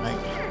cold at night.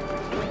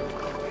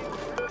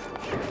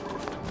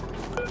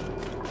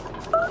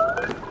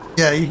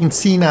 Yeah, you can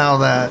see now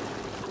that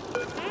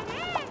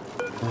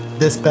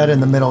this bed in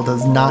the middle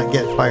does not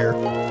get fire.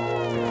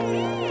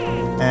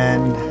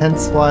 And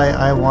hence why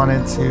I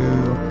wanted to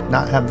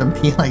not have them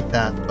be like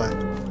that, but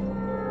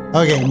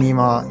okay,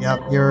 Meemaw,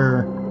 yep,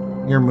 you're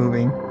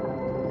moving.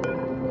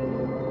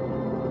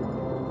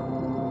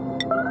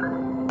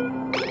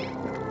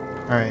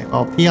 Alright,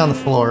 I'll pee on the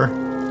floor.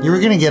 You were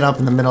gonna get up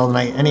in the middle of the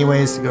night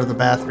anyways to go to the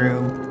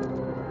bathroom.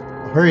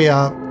 Hurry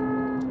up.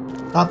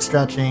 Stop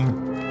stretching.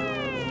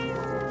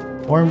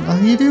 Warm. Oh,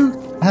 you do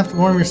have to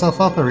warm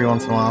yourself up every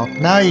once in a while.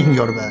 Now you can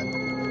go to bed.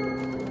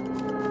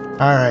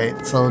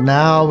 Alright, so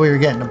now we're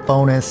getting a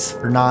bonus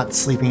for not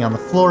sleeping on the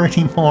floor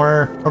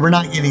anymore. Or we're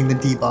not getting the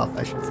debuff,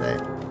 I should say.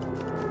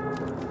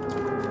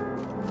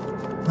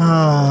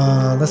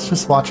 Let's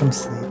just watch them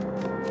sleep.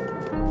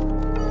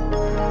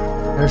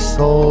 They're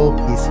so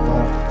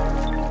peaceful.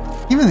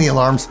 Even the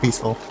alarm's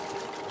peaceful.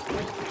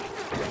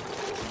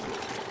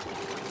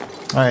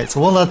 Alright, so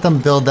we'll let them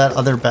build that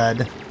other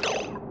bed.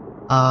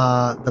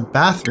 The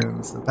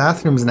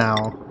bathrooms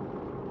now.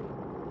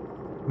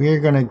 We're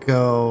gonna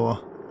go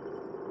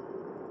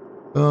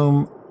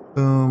boom,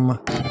 boom.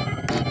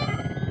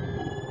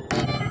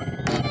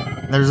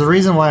 There's a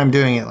reason why I'm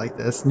doing it like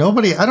this.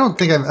 I don't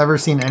think I've ever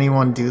seen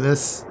anyone do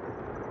this.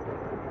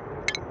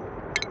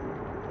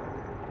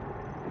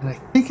 And I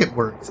think it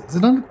works. Is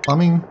it under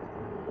plumbing?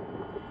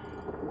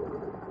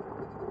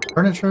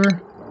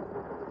 Furniture?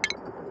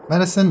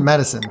 Medicine?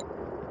 Medicine.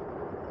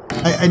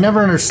 I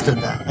never understood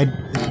that. I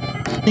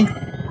think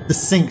the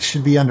sink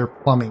should be under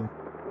plumbing.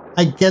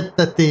 I get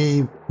that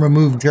they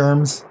remove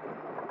germs.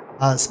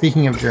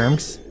 Speaking of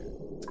germs,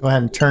 let's go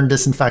ahead and turn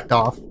disinfect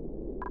off.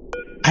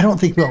 I don't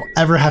think we'll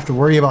ever have to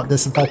worry about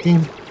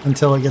disinfecting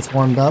until it gets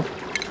warmed up.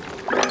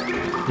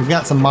 We've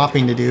got some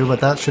mopping to do, but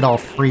that should all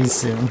freeze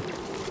soon.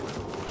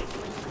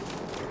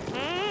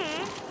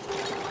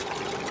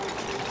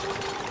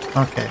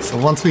 Okay, so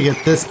once we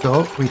get this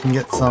built, we can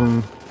get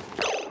some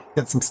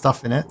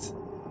stuff in it.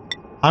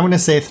 I'm gonna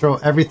say throw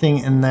everything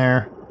in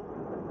there.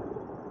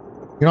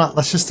 You know what?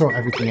 Let's just throw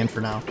everything in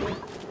for now.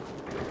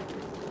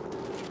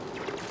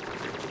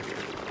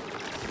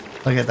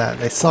 Look at that.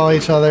 They saw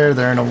each other.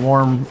 They're in a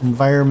warm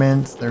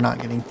environment. They're not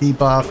getting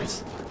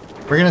debuffed.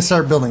 We're gonna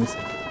start building.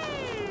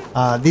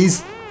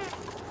 These,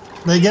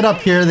 they get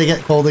up here, they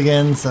get cold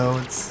again. So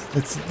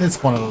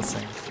it's one of those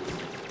things.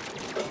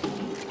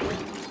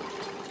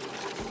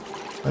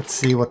 Let's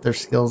see what their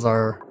skills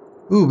are.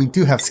 Ooh, we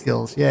do have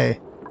skills. Yay.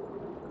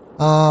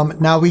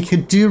 Now we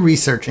could do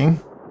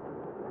researching.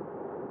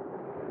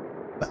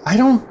 But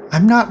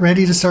I'm not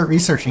ready to start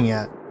researching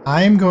yet.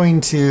 I'm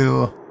going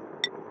to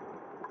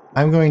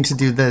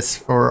do this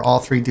for all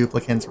 3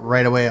 duplicants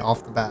right away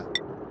off the bat.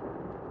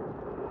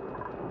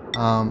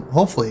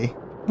 Hopefully.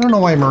 I don't know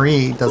why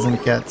Marie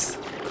doesn't get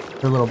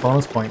her little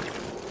bonus point.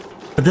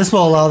 But this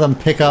will allow them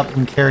pick up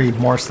and carry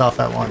more stuff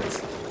at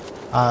once.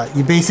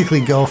 You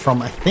basically go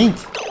from, I think,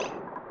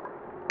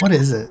 what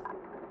is it?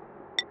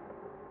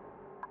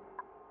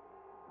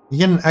 You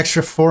get an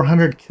extra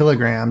 400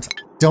 kilograms.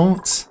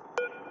 Don't.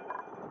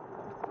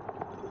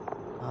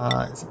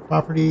 Is it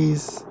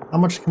properties? How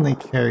much can they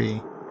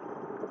carry?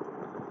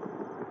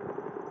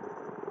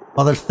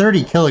 Well, they're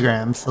 30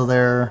 kilograms, so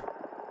they're,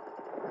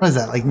 what is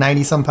that, like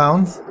 90 some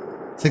pounds?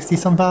 60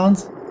 some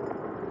pounds?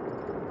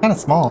 Kind of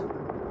small.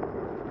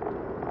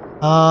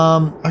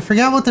 I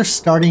forgot what their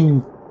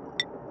starting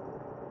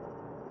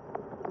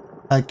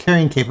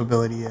carrying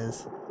capability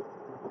is.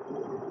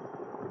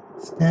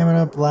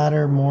 Stamina,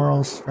 bladder,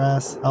 moral,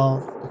 stress,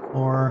 health,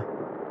 decor.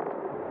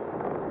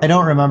 I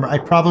don't remember.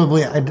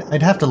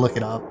 I'd have to look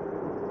it up.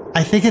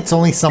 I think it's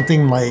only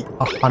something like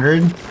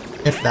 100,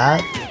 if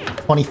that,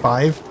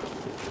 25.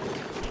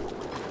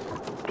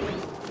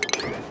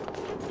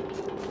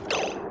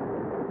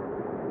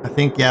 I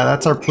think, yeah,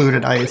 that's our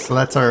polluted ice, so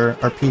that's our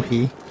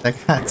PP.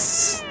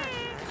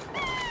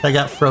 That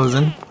got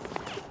frozen.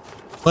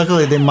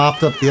 Luckily, they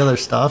mopped up the other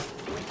stuff.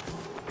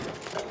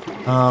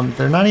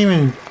 They're not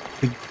even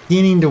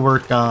beginning to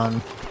work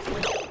on.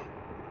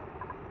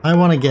 I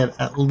want to get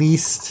at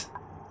least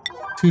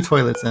 2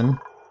 toilets in.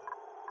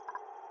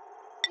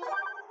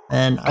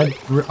 And I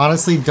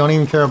honestly don't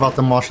even care about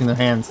them washing their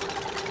hands.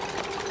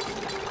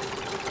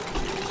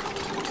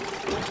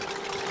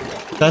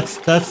 That's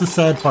the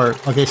sad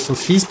part. Okay, so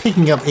she's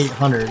picking up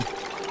 800.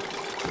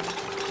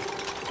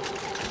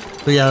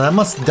 So yeah, that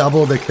must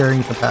double their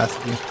carrying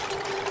capacity.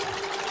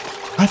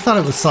 I thought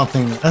it was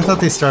something. I thought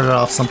they started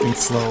off something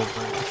slow,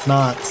 but it's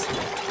not.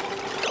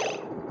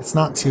 It's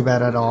not too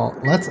bad at all.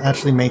 Let's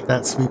actually make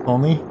that sweep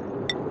only.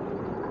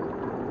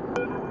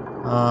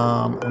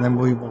 And then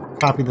we will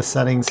copy the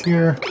settings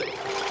here.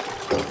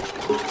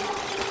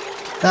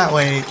 That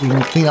way we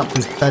can clean up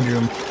this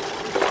bedroom.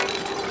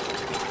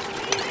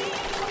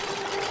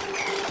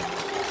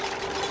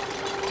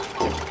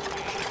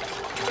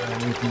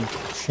 And we can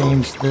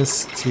change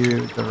this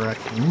to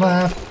direction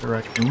left,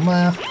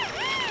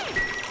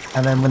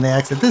 and then when they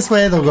exit this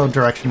way, they'll go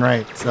direction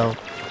right. So,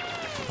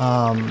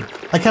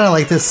 I kind of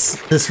like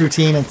this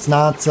routine. It's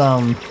not, I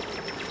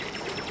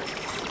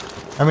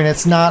mean,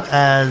 it's not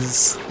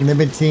as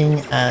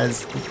limiting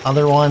as the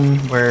other one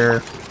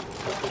where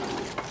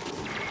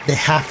they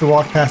have to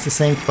walk past the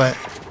sink, but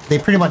they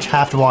pretty much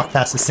have to walk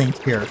past the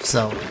sink here.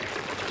 So,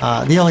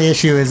 the only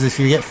issue is if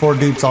you get 4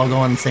 dupes all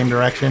going in the same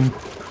direction,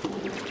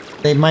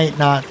 they might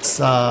not,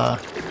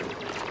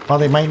 well,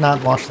 they might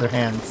not wash their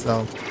hands,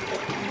 so.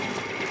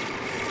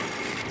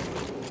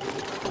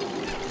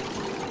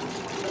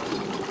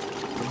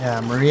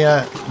 Yeah,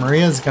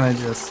 Maria's gonna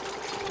just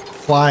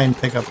fly and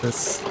pick up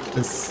this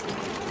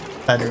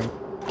bedroom.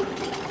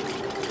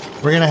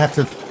 We're gonna have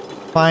to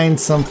find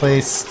some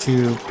place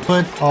to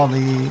put all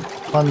the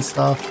fun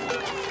stuff.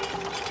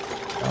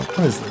 Oh,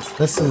 what is this?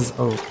 This is,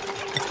 oh,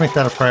 let's make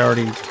that a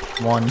priority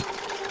 1.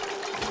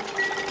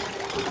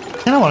 I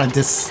kinda wanna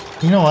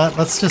you know what?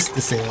 Let's just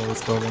disable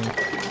this building.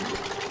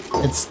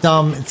 It's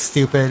dumb, it's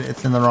stupid,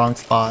 it's in the wrong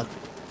spot.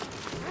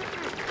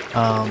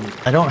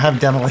 I don't have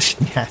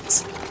demolition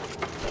yet.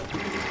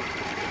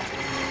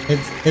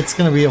 It's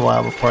gonna be a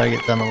while before I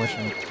get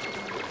demolition.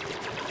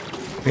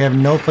 We have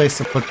no place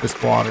to put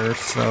this water,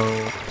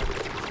 so...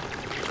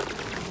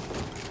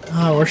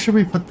 where should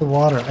we put the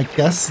water? I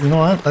guess, you know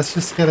what? Let's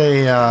just get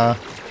a,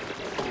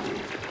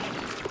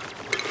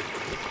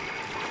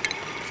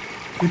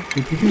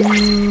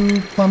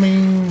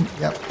 plumbing.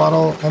 Yep,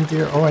 bottle,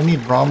 emptier. Oh, I need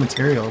raw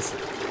materials.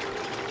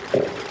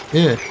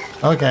 Yeah,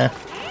 okay.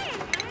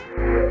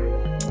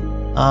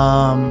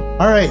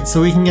 Alright,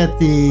 so we can get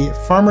the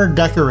farmer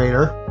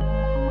decorator.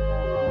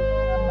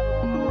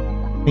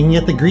 We can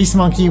get the grease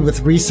monkey with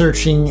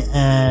researching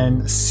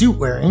and suit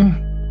wearing.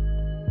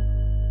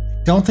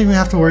 Don't think we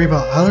have to worry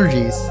about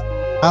allergies.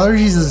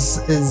 Allergies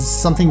is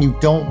something you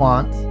don't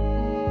want.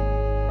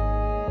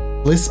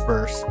 Bliss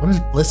burst. What is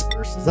bliss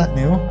burst? Is that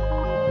new?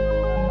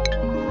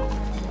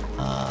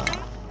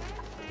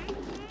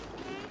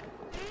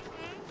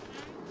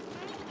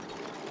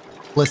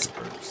 Bliss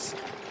burst.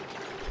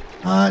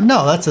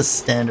 No, that's a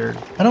standard.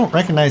 I don't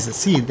recognize the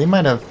seed. They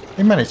might have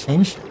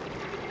changed it.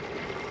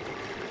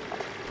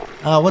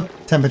 What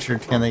temperature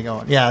can they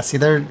go? Yeah, see,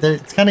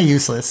 it's kind of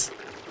useless.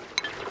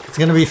 It's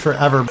gonna be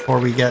forever before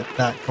we get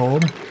that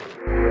cold.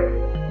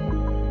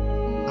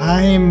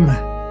 I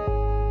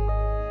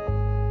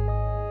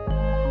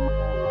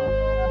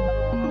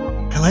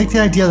like the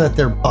idea that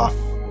they're buff.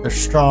 They're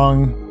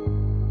strong.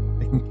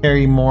 They can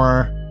carry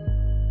more.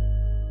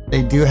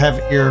 They do have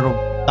irritable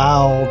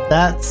bowel.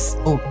 That's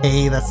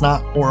okay. That's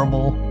not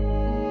horrible.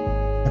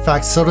 In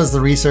fact, so does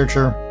the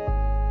researcher.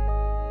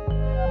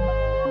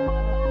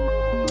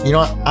 You know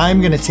what?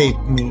 I'm gonna take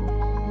meat.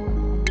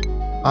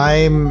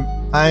 I'm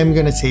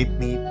gonna take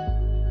meat.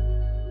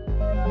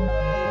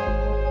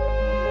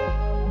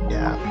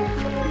 Yeah.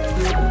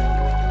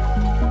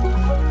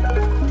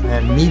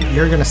 And meat,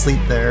 you're gonna sleep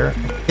there.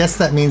 I guess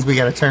that means we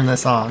gotta turn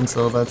this on,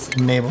 so let's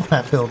enable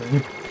that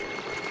building.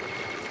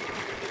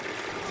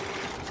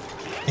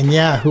 And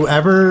yeah,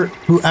 whoever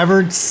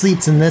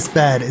sleeps in this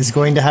bed is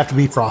going to have to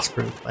be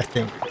frostproof, I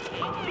think.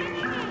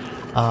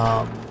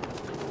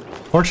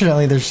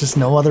 Fortunately, there's just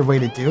no other way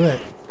to do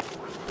it.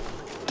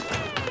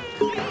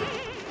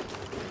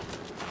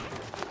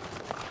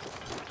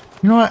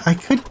 You know what I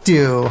could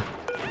do?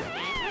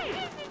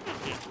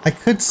 I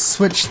could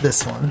switch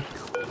this one.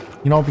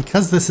 You know,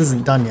 because this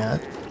isn't done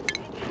yet.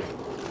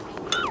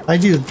 If I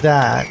do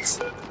that,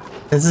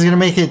 this is gonna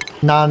make it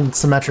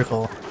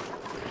non-symmetrical.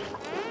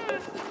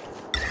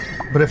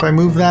 But if I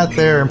move that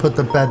there and put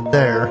the bed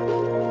there,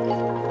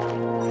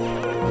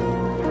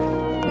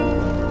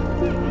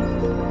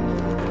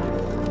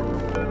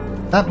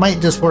 that might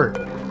just work.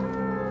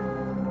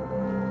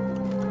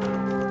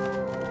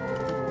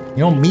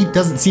 You know, meat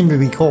doesn't seem to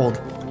be cold.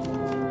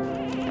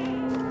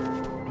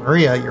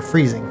 Maria, you're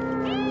freezing.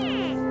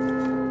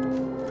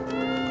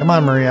 Come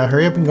on, Maria,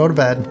 hurry up and go to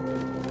bed.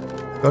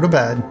 Go to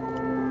bed.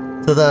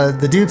 So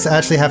the dupes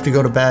actually have to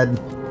go to bed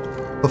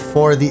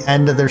before the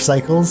end of their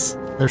cycles,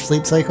 their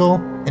sleep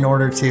cycle, in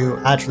order to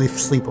actually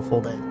sleep a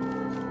full day.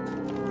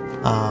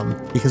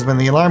 Because when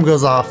the alarm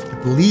goes off, I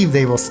believe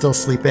they will still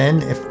sleep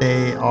in if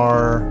they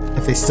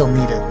still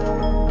need it.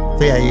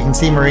 So yeah, you can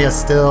see Maria's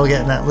still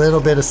getting that little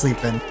bit of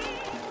sleep in.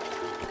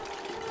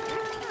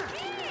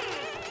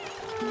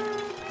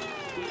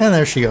 And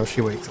there she goes,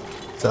 she wakes up.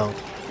 So,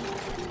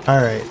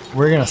 alright,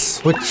 we're gonna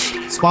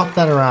swap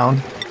that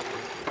around.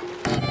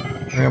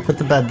 We're gonna put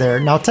the bed there.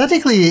 Now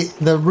technically,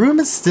 the room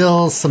is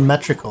still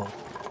symmetrical.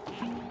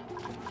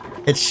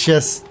 It's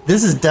just,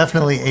 this is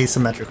definitely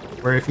asymmetrical,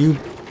 where if you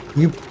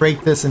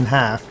break this in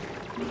half,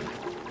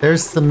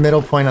 there's the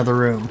middle point of the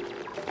room.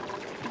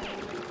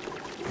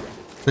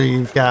 So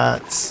you've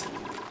got...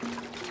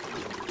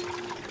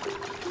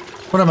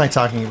 What am I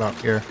talking about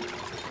here?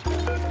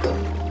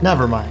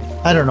 Never mind.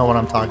 I don't know what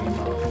I'm talking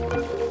about.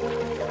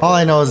 All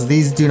I know is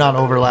these do not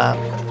overlap.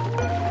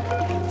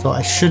 So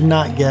I should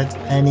not get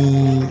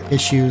any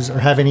issues or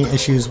have any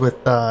issues with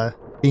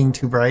being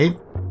too bright.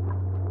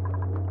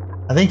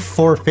 I think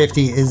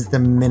 450 is the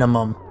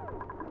minimum.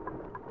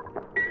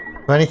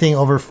 So anything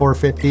over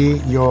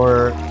 450,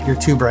 you're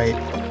too bright.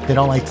 They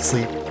don't like to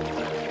sleep.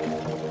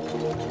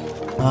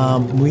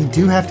 We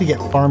do have to get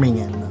farming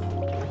in though.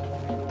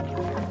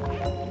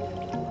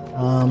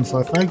 So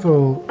if I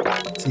go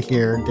to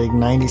here, dig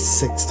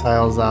 96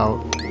 tiles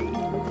out,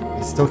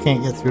 I still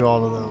can't get through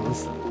all of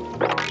those.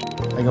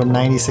 I go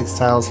 96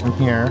 tiles from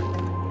here.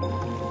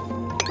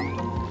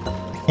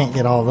 I can't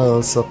get all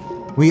those, so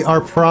we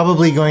are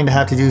probably going to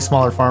have to do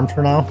smaller farms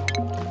for now.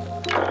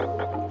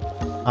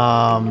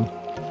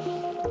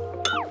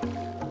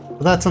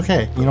 But that's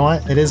okay. You know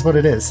what? It is what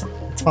it is.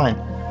 It's fine.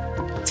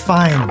 It's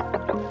fine.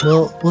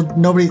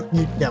 Nobody.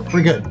 Yeah,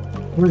 we're good.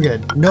 We're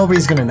good.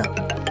 Nobody's gonna know.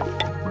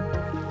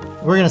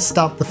 We're gonna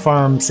stop the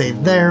farm, say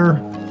there.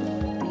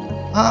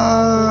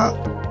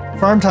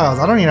 Farm tiles.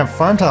 I don't even have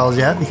farm tiles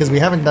yet because we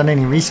haven't done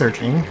any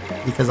researching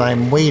because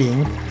I'm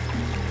waiting.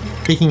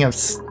 Speaking of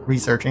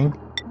researching,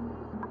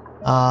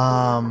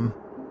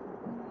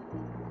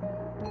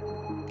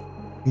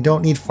 we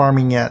don't need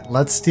farming yet.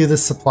 Let's do the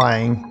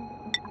supplying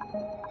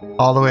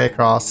all the way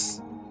across.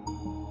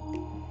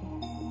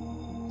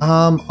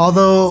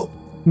 Although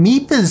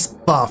Meep is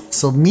buff,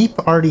 so Meep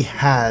already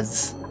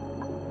has.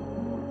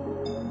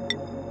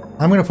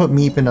 I'm gonna put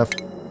Meep into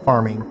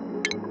farming.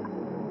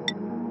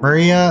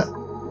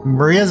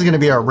 Maria's gonna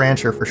be our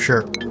rancher for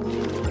sure.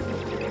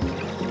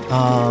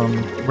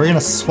 We're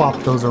gonna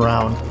swap those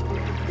around.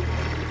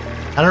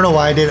 I don't know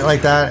why I did it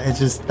like that. It's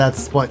just,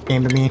 that's what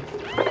came to me.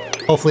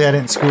 Hopefully I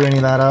didn't screw any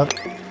of that up.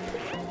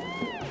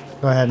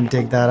 Go ahead and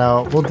dig that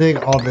out. We'll dig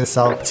all this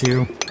out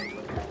too.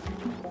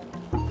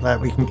 That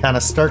we can kind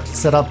of start to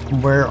set up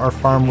where our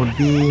farm would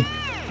be.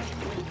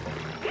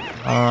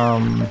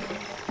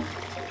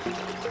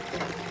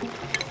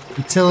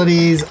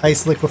 Utilities,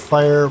 ice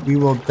liquefier, we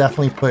will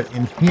definitely put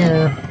in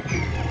here.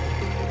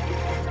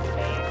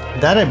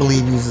 That I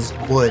believe uses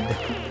wood.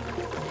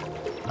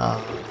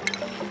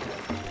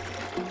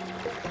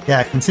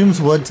 Yeah, it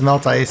consumes wood to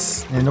melt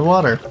ice into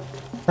water.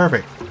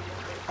 Perfect.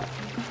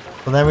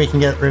 So then we can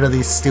get rid of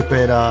these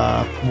stupid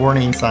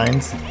warning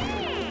signs.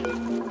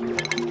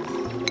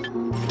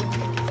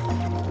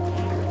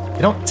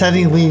 They don't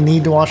technically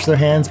need to wash their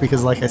hands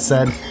because, like I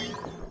said,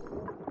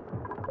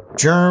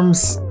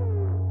 germs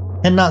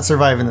cannot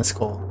survive in this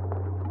cold.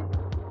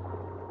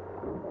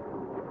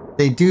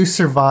 They do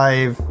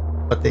survive,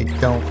 but they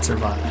don't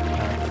survive.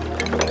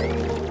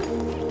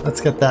 Right.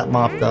 Let's get that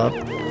mopped up.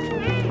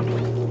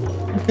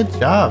 Good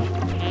job.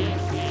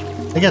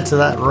 I got to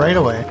that right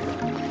away.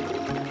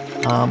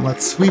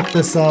 Let's sweep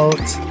this out.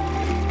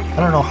 I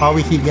don't know how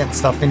we keep getting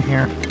stuff in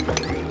here.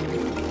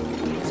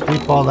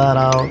 Sweep all that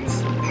out.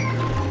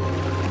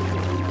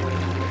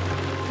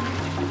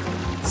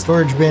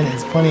 Storage bin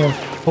is plenty of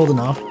cold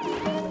enough.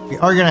 We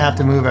are gonna have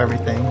to move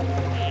everything,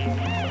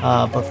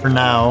 but for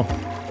now,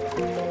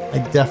 I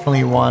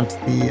definitely want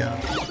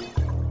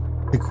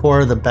the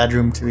core of the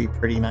bedroom to be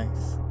pretty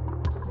nice,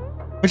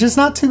 which is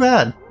not too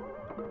bad.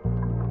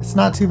 It's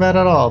not too bad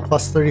at all.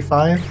 Plus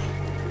 35,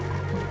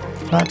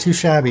 not too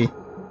shabby.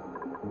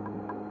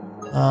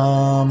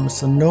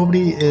 So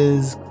nobody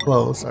is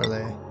close, are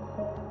they?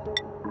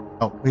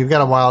 Oh, we've got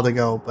a while to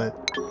go, but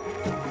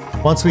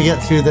once we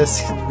get through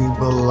this, we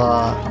will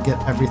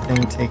get everything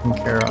taken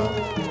care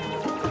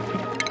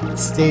of.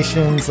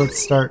 Stations, let's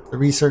start the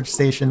research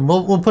station.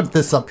 We'll put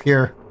this up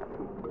here.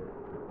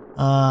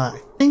 I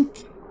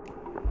think,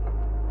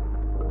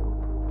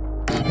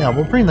 yeah,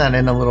 we'll bring that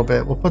in a little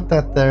bit. We'll put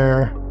that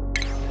there.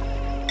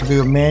 We'll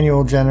do a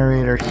manual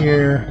generator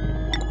here.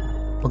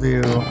 We'll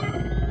do,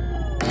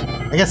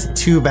 I guess,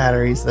 2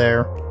 batteries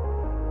there.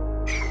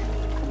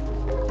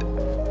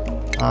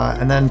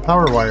 And then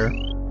power wire.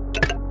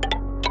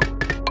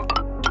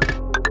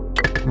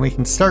 And we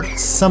can start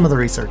some of the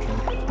researching.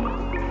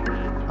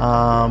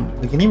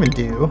 We can even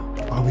do...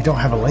 Oh, we don't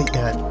have a light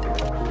yet.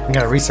 We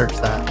gotta research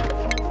that.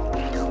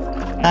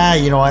 Ah,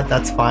 you know what?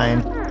 That's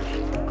fine.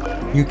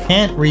 You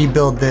can't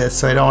rebuild this,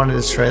 so I don't want to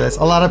destroy this.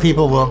 A lot of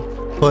people will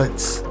put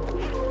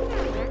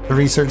the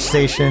research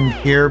station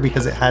here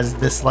because it has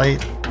this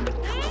light.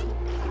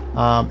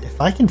 If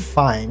I can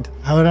find...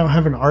 I don't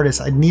have an artist.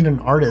 I'd need an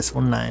artist,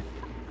 wouldn't I?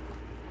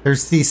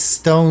 There's these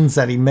stones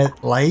that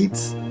emit light.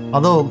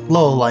 Although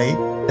low light,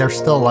 they're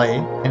still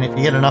light. And if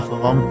you get enough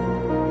of them,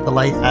 the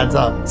light adds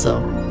up, so...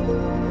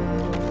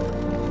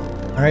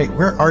 Alright,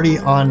 we're already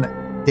on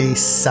day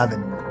 7.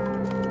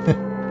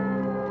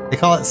 They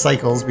call it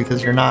cycles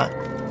because you're not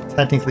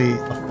technically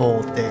a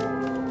full day.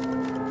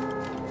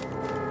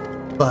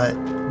 But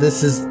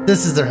this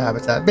is their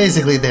habitat.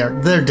 Basically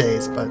they're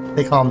days, but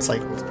they call them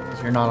cycles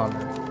because you're not on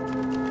Earth.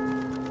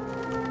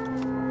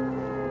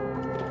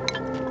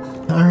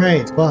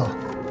 Alright, well,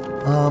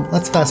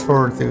 let's fast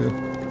forward through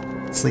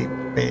sleep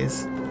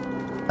phase.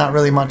 Not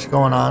really much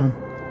going on.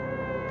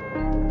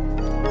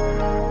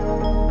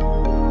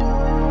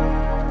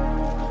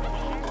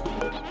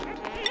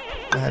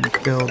 Go ahead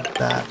and build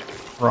that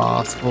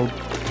frost. We'll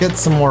get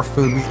some more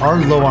food. We are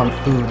low on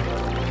food.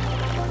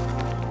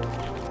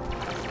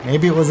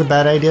 Maybe it was a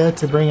bad idea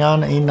to bring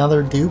on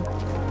another dupe.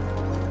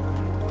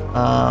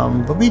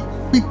 But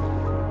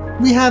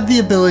we have the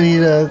ability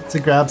to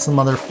grab some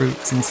other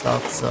fruits and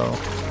stuff, so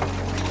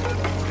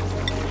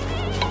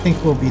I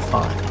think we'll be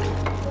fine.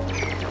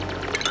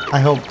 I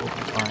hope we'll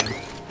be fine.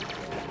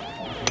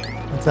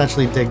 Let's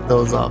actually dig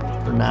those up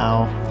for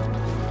now.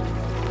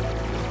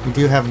 We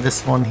do have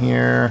this one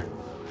here.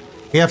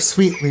 We have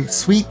sweet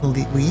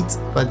wheat,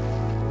 but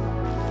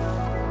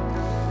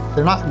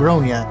they're not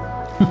grown yet.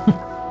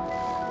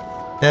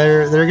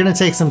 They're gonna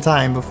take some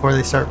time before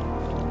they start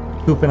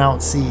pooping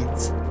out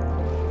seeds.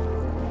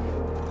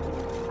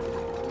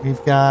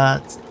 We've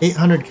got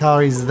 800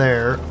 calories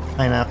there,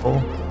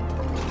 pineapple.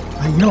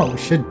 You know what we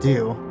should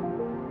do?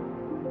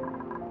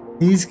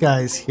 These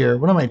guys here,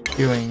 what am I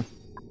doing?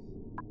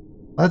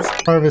 Let's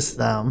harvest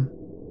them.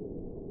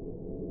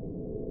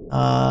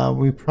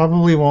 We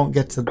probably won't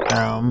get to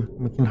them.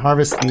 We can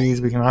harvest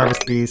these, we can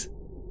harvest these.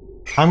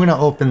 I'm gonna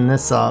open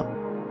this up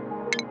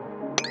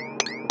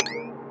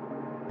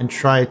and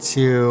try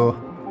to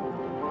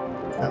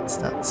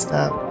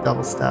step,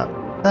 double step.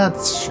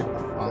 That should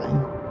be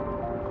fine.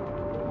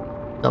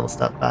 Double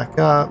step back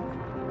up.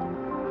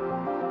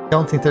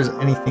 Don't think there's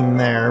anything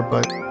there,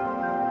 but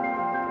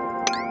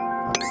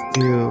let's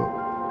do...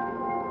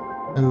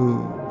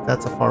 Ooh,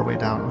 that's a far way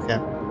down. Okay.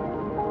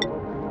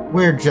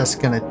 We're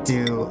just gonna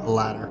do a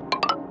ladder.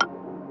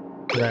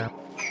 There.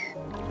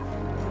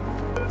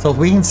 So if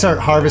we can start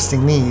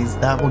harvesting these,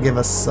 that will give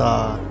us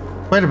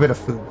quite a bit of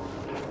food.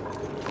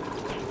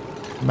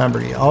 Remember,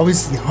 you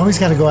always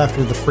gotta go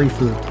after the free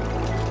food.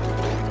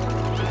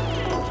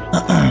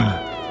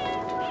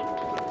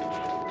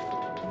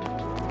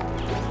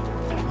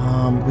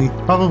 We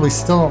probably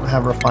still don't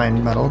have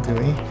refined metal, do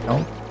we?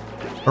 No.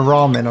 Or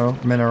raw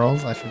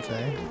minerals, I should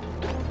say.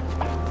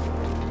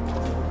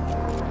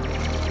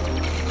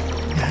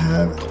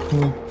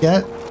 Can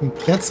we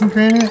get some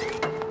granite?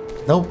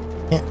 Nope,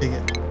 can't dig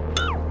it.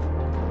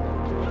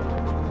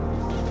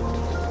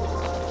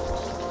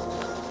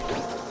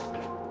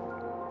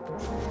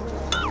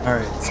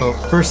 Alright, so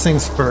first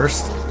things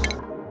first.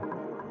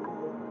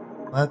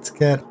 Let's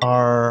get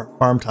our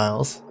farm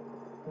tiles.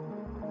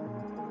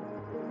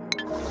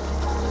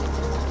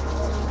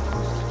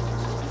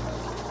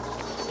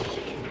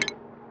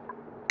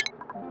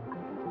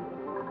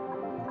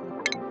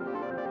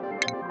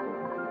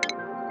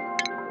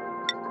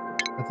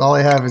 All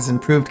I have is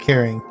improved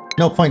carrying.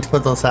 No point to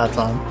put those hats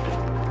on.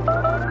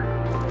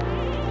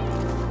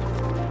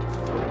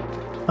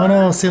 Oh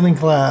no, ceiling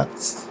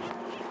collapsed.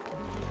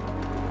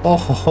 Oh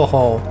ho ho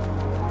ho.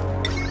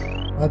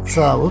 Let's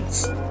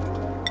whoops.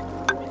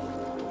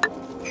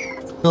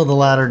 Let's build a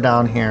ladder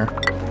down here.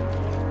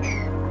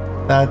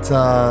 That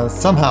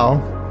somehow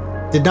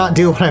did not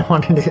do what I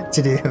wanted it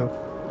to do.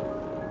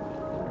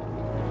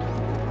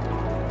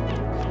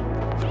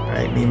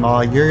 Alright,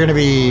 Meemaw, you're gonna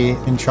be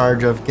in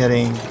charge of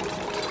getting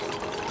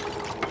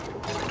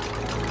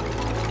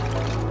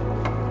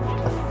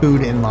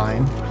food in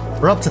line.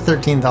 We're up to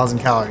 13,000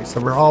 calories,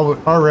 so we're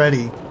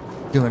already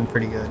doing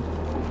pretty good.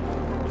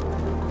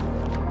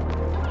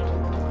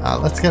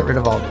 Let's get rid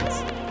of all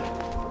these.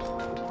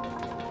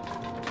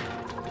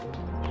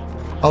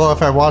 Although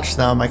if I watch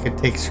them, I could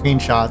take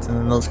screenshots and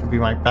then those could be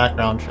my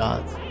background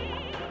shots.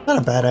 Not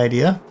a bad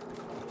idea.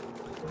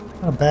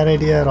 Not a bad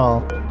idea at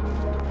all.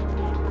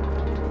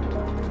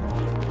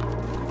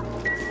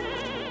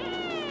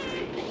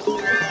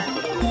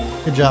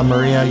 Good job,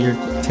 Maria. You're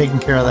taking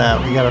care of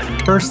that. We got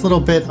a first little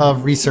bit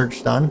of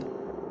research done.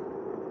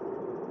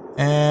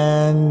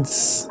 And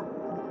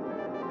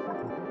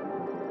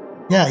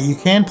yeah, you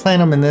can plant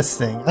them in this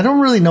thing. I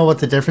don't really know what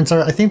the difference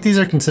are. I think these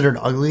are considered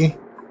ugly,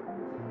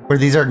 or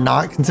these are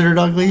not considered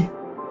ugly.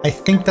 I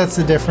think that's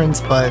the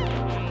difference, but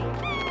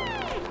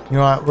you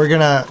know what? We're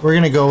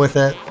gonna go with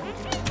it.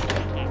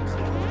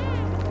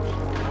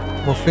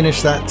 We'll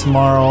finish that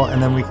tomorrow,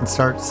 and then we can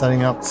start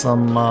setting up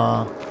some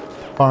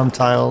farm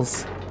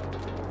tiles.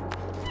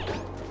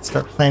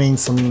 Start planting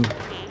some.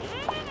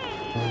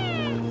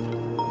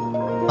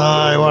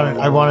 I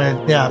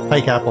wanted, yeah,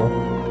 pike apple.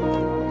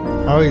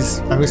 I always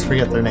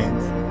forget their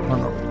names.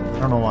 I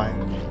don't know why.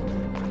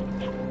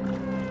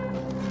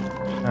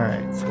 All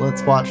right, so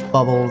let's watch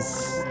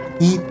Bubbles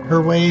eat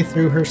her way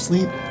through her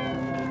sleep.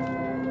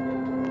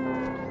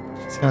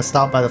 She's gonna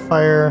stop by the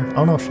fire.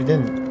 Oh no, she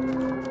didn't.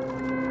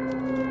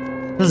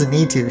 She doesn't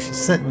need to. She's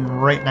sitting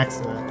right next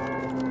to it.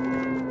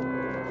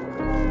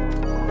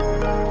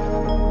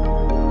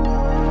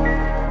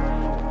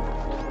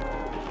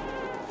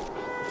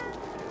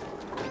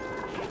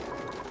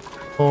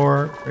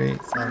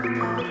 Great, 7,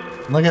 9.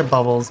 Look at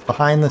Bubbles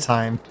behind the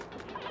time.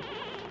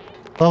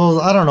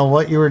 Bubbles, I don't know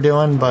what you were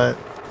doing, but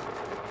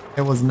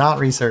it was not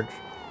research.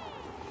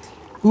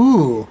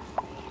 Ooh,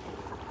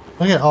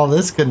 look at all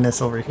this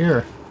goodness over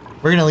here.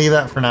 We're gonna leave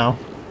that for now.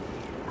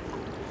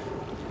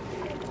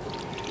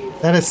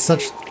 That is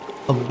such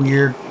a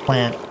weird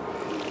plant.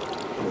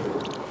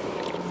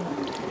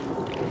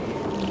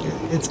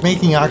 It's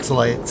making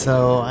oxalate,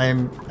 so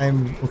I'm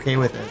okay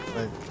with it.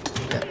 But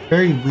yeah,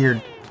 very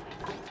weird.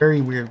 Very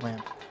weird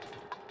lamp.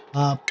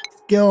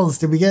 Skills,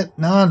 did we get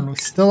none? We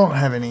still don't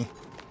have any.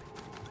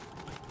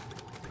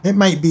 It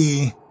might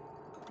be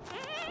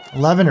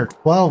 11 or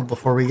 12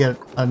 before we get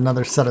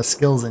another set of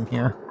skills in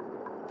here.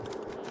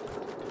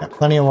 Got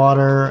plenty of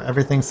water,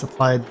 everything's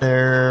supplied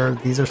there.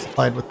 These are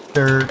supplied with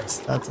dirt.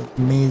 That's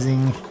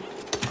amazing.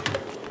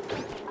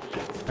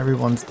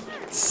 Everyone's,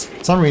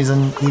 for some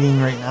reason,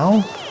 eating right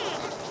now.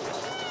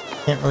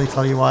 Can't really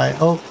tell you why.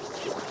 Oh.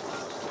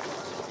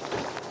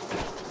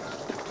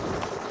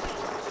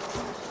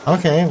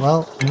 Okay,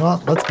 well, you know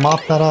what? Let's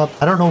mop that up.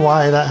 I don't know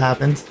why that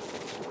happened.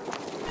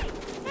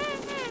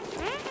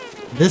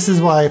 This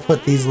is why I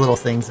put these little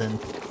things in.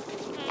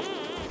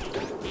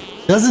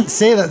 Doesn't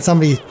say that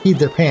somebody peed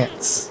their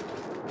pants,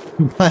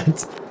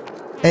 but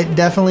it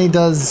definitely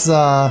does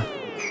say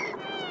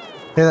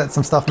that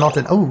some stuff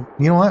melted. Oh,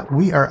 you know what?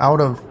 We're out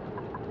of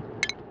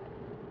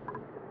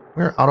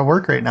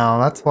work right now.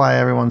 That's why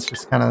everyone's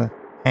just kind of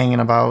hanging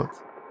about.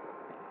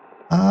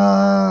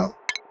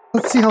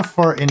 Let's see how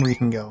far in we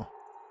can go.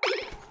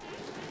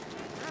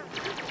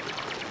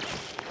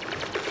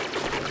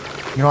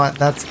 You know what?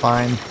 That's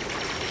fine.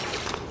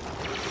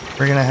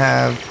 We're gonna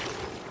have...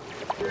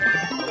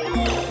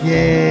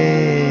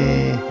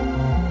 Yay!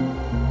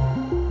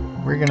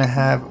 We're gonna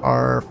have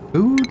our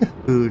food?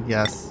 Food,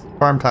 yes.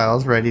 Farm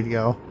tiles ready to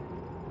go.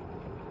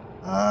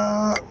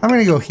 I'm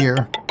gonna go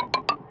here.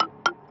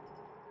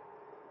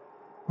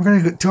 We're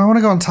gonna go... Do I want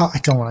to go on top? I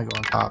don't want to go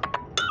on top.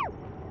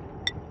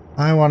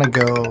 I want to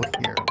go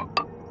here.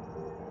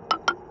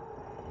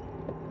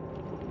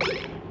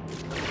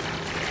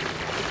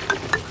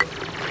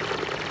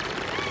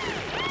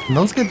 Can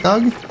those get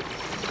dug? I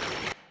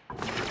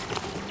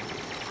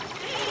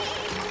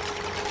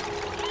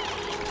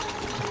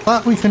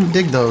thought we couldn't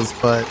dig those,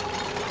 but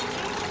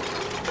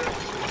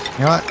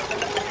you know what?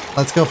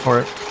 Let's go for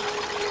it.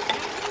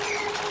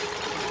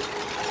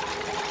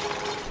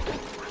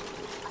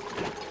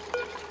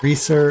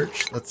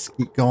 Research. Let's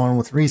keep going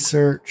with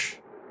research.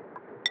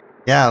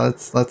 Yeah,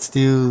 let's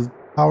do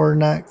power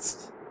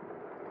next.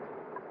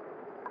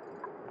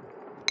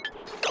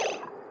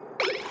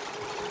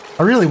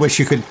 I really wish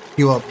you could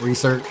queue up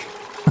research.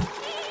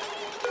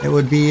 It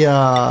would be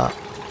a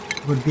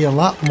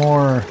lot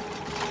more.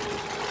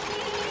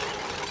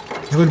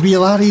 It would be a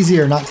lot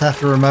easier not to have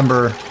to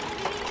remember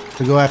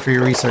to go after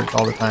your research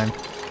all the time.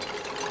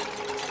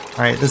 All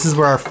right, this is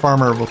where our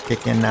farmer will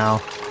kick in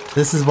now.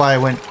 This is why I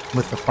went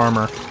with the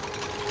farmer.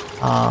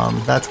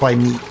 That's why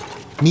Meep.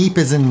 Meep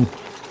is in...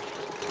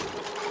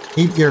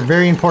 Meep, you're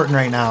very important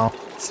right now.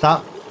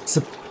 Stop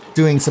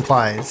doing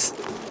supplies.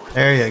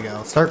 There you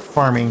go. Start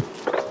farming.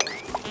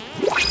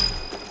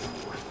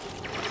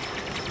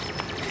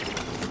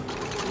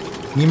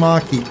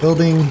 Meemaw, keep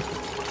building.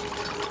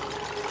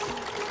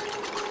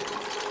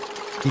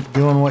 Keep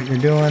doing what you're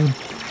doing.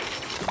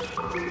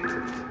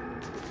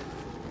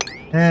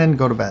 And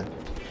go to bed.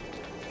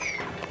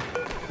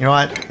 You know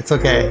what? It's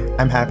okay.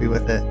 I'm happy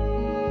with it.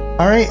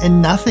 Alright,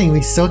 and nothing.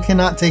 We still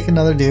cannot take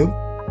another dupe.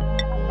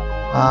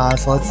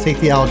 So let's take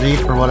the algae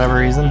for whatever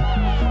reason.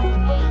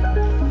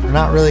 We're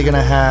not really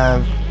gonna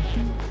have...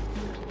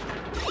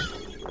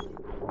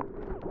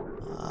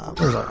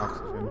 where's our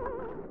oxygen?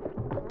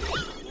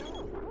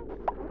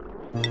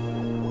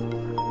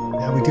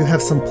 Yeah, we do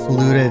have some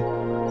polluted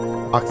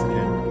oxygen.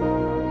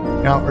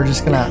 You know, we're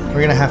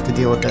gonna have to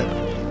deal with it.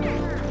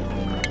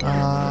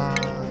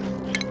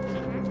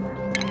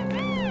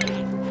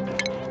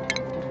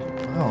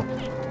 Oh.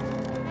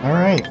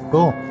 Alright,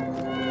 cool.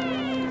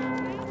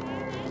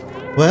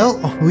 Well,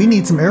 we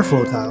need some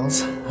airflow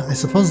tiles. I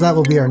suppose that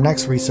will be our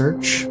next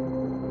research.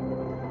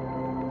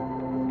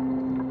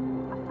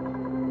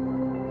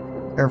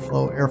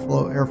 Airflow,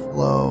 airflow,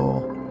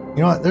 airflow.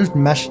 You know what? There's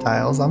mesh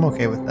tiles. I'm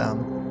okay with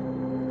them.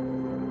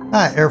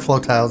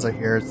 Airflow tiles are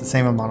here. It's the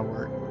same amount of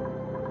work.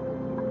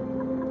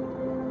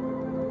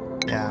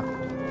 Yeah.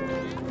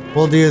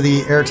 We'll do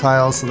the air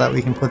tiles so that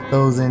we can put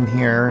those in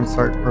here and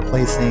start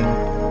replacing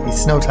these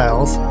snow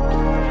tiles.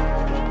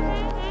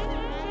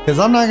 Because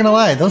I'm not gonna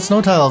lie, those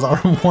snow tiles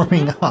are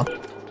warming up.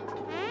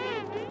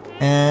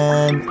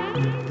 And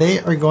they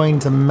are going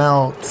to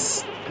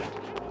melt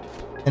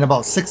in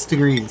about 6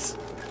 degrees.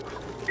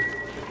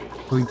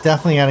 So we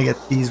definitely gotta get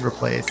these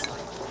replaced.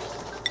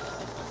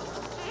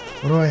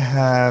 What do I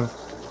have?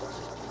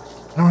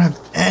 I don't have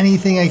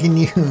anything I can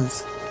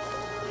use.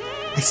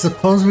 I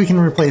suppose we can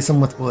replace them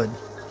with wood.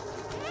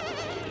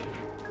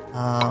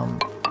 I'm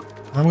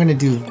gonna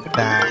do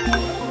that.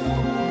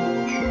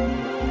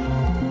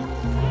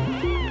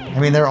 I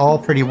mean, they're all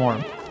pretty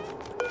warm.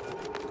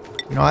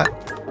 You know what?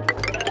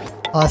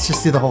 Let's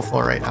just do the whole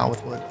floor right now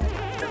with wood.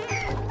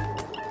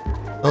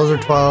 Those are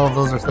 12,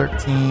 those are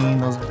 13,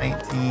 those are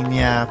 19,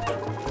 yeah.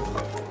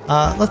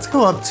 Let's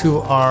go up to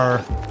our...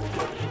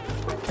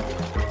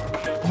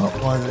 What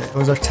was it? It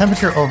was our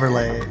temperature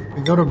overlay.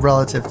 We go to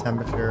relative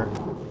temperature.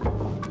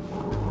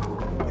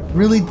 It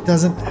really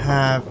doesn't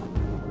have...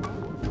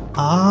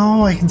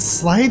 Oh, I can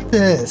slide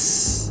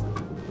this!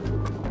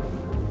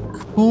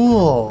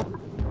 Cool!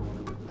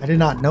 I did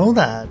not know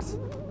that.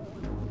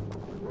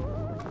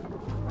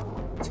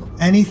 So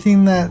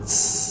anything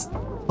that's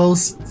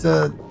close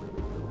to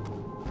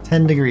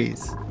 10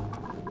 degrees.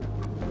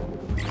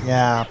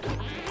 Yeah.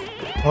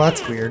 Well,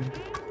 that's weird.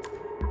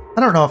 I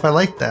don't know if I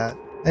like that.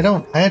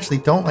 I actually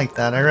don't like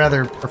that. I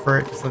rather prefer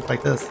it to look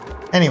like this.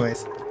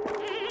 Anyways.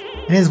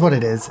 It is what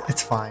it is.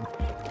 It's fine.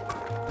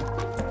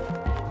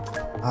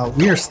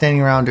 We are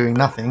standing around doing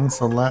nothing,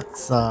 so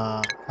let's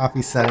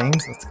copy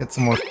settings. Let's get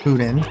some more food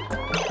in.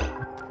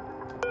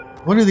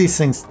 What do these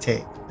things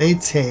take? They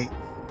take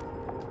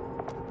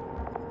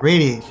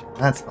radiation.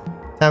 That's fine.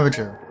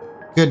 Temperature.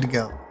 Good to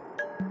go.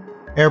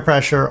 Air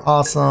pressure.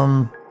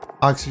 Awesome.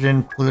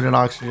 Oxygen. Polluted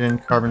oxygen.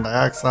 Carbon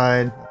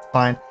dioxide. That's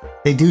fine.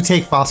 They do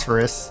take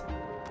phosphorus.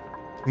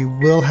 We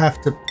will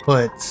have to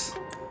put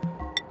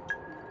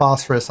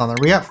phosphorus on there.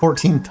 We got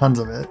 14 tons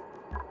of it.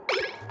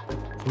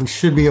 So we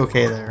should be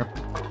okay there.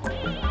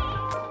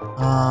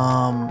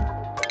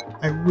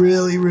 I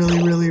really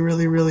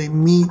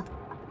Meep.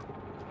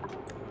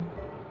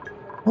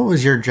 What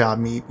was your job,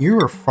 Meep? You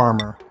were a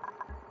farmer.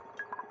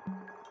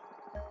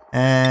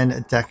 And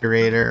a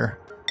decorator.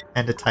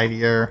 And a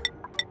tidier.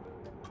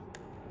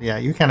 Yeah,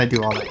 you kind of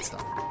do all that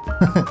stuff.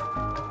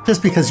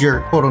 Just because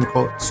you're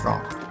quote-unquote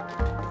strong.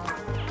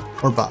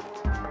 Or buff.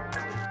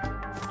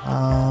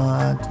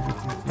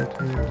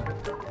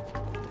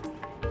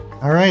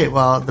 Alright,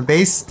 well, the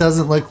base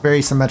doesn't look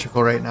very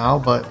symmetrical right now,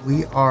 but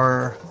we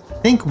are, I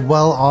think,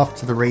 well off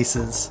to the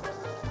races.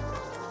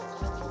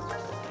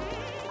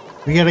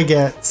 We gotta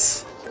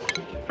get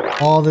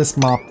all this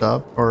mopped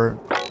up, or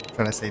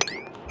should I say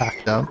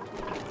packed up.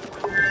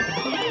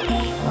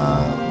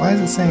 Why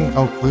is it saying,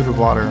 oh, polluted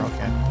water,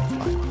 okay, that's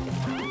fine.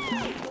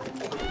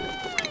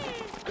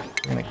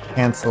 I'm gonna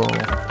cancel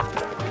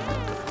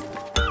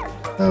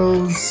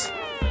those.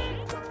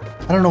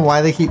 I don't know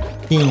why they keep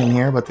peeing in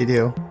here, but they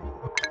do.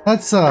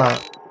 Let's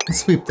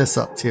sweep this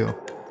up too.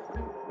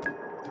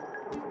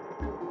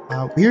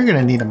 We are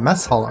gonna need a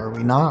mess hall, are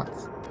we not?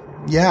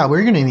 Yeah,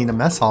 we're gonna need a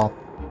mess hall.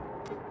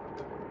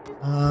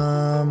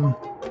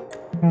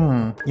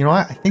 You know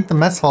what? I think the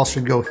mess hall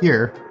should go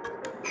here.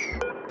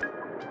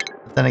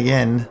 But then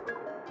again,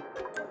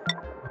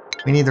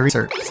 we need the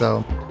research,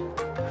 so.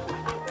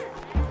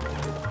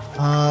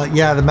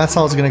 Yeah, the mess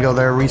hall is gonna go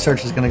there.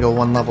 Research is gonna go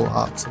one level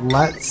up. So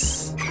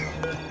let's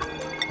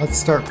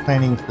start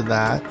planning for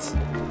that.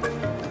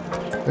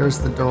 There's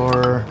the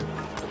door.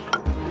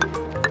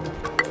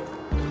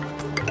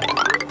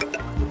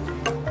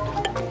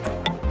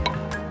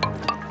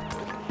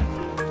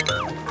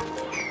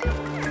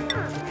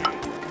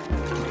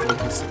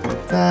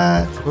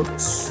 that.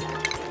 Oops.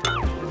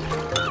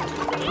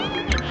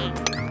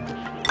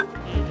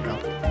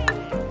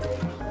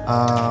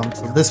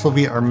 So this will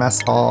be our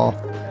mess hall.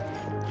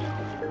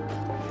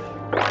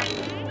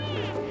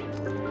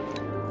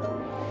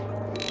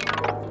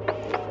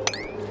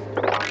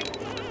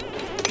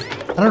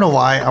 I don't know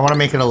why. I want to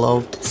make it a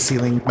low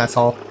ceiling mess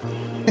hall.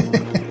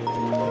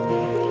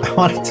 I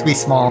want it to be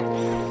small.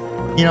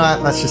 You know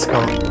what? Let's just go.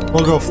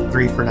 We'll go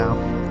 3 for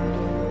now.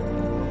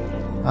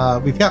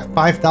 We've got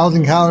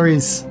 5,000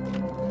 calories.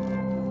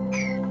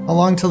 How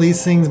long till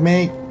these things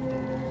make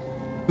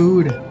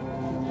food?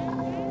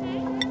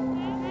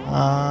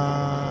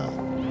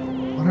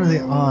 What are they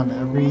on?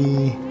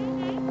 Every...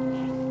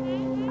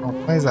 Oh,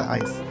 why is that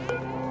ice?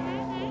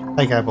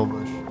 Like apple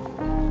bush.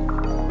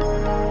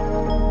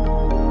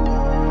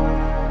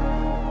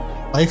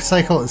 Life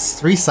cycle is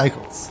 3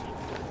 cycles.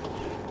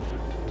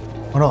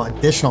 Oh no,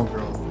 additional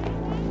growth.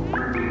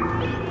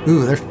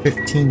 Ooh, there's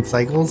 15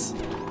 cycles.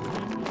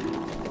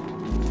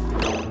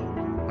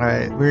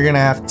 Alright, we're gonna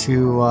have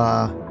to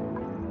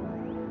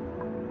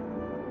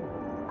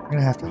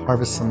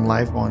harvest some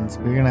live ones.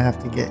 We're gonna have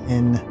to get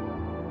in.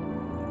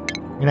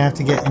 We're gonna have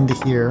to get into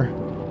here.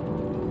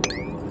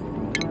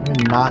 I'm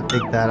gonna not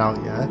dig that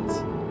out yet.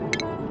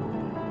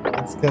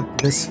 Let's get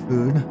this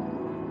food.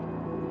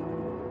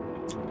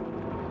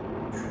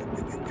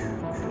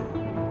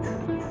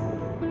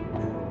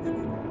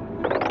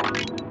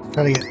 Let's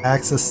try to get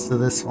access to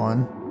this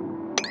one.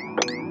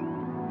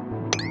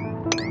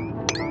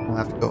 We'll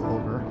have to go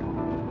over.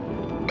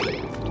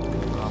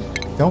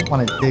 Don't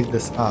want to dig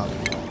this up.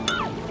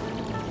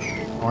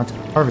 I want to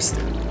harvest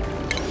it.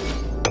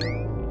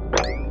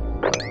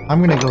 I'm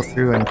gonna go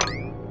through and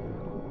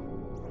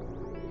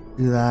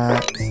do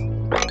that.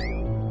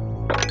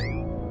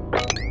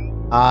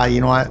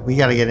 You know what? We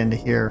gotta get into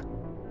here.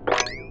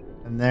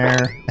 And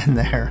there, and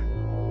there.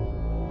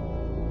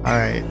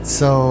 Alright,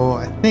 so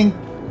I think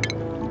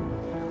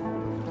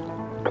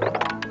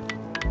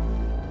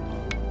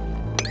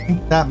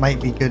that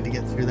might be good to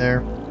get through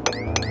there.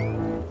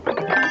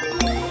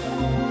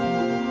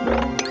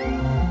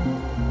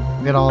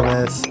 We'll get all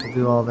this, we'll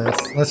do all this.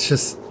 Let's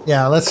just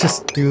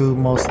do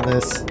most of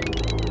this.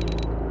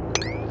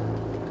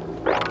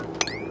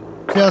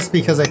 Just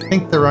because I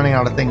think they're running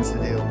out of things to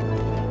do.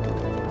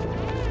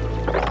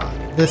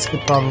 This could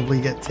probably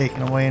get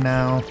taken away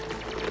now.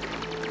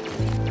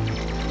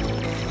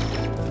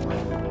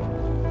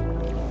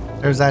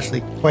 There's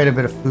actually quite a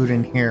bit of food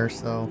in here,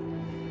 so...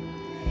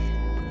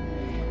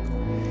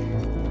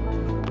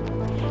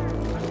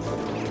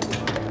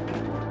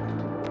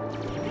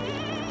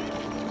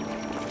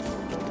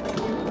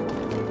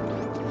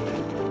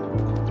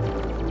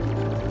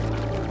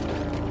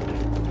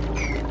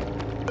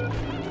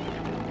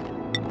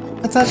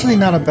 That's actually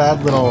not a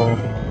bad little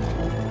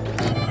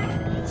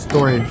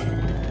storage.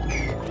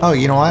 Oh,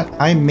 you know what?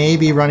 I may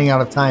be running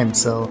out of time,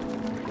 so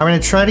I'm going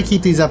to try to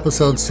keep these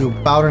episodes to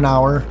about an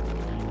hour.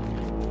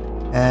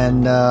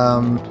 And,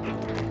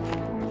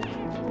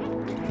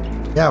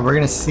 yeah, we're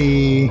going to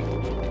see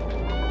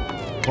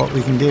what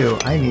we can do.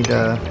 I need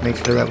to make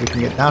sure that we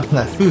can get down to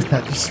that food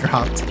that just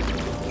dropped.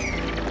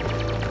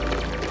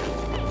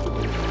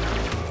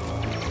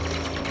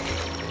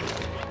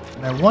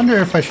 And I wonder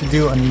if I should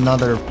do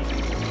another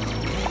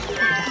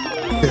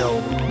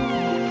build.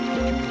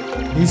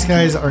 These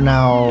guys are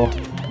now,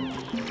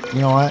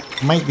 you know what,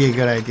 might be a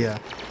good idea.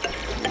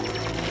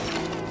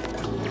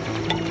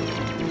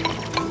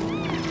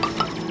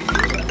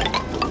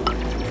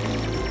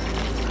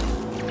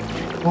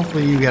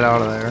 Hopefully you get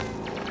out of there.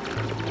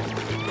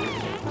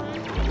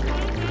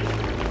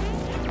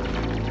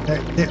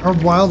 There are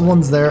wild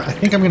ones there. I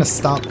think I'm gonna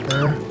stop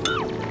there.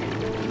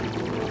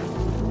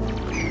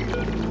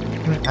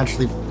 I'm gonna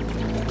actually,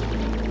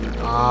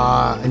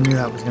 I knew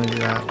that was gonna do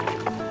that.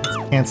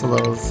 Cancel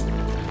those.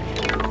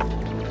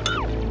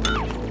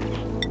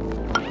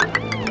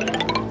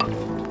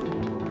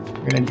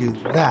 We're gonna do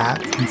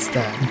that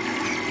instead.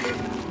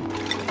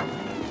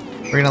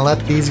 We're gonna let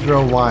these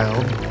grow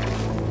wild.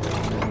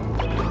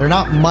 They're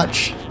not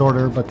much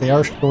shorter, but they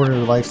are shorter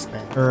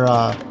lifespan, or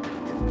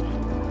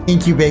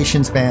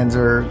incubation spans,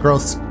 or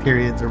growth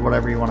periods, or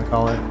whatever you want to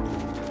call it.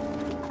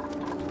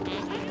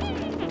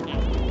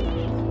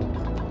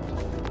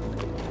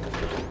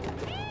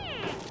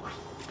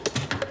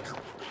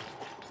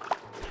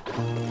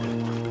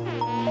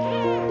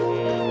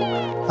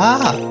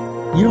 Ah,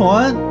 you know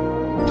what?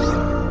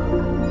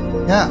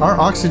 Yeah, our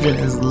oxygen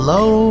is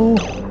low.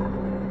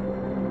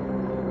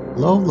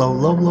 Low.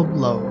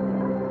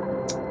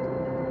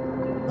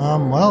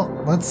 Well,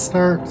 let's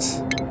start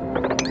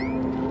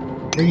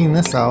digging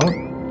this out.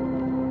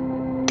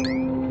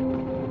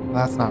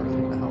 That's not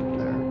really gonna help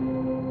there.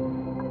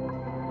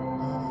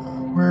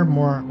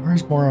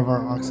 Where's more of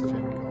our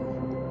oxygen going?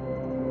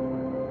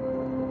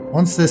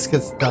 Once this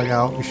gets dug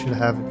out, we should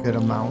have a good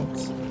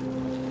amount.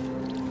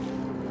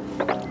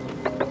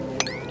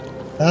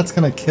 That's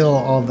gonna kill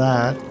all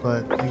that,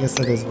 but I guess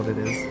that is what it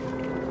is.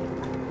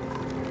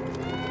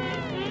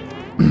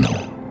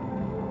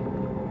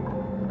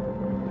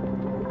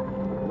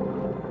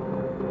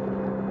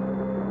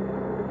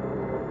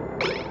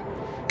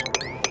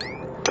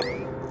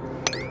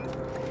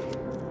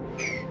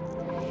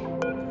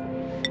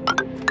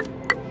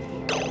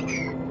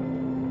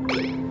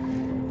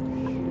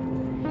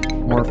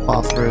 more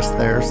phosphorus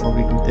there so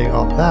we can dig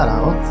all that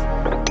out.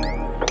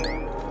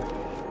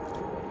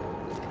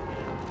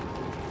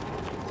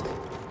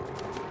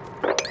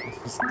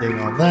 Let's just dig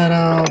all that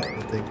out.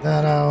 We'll dig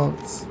that out.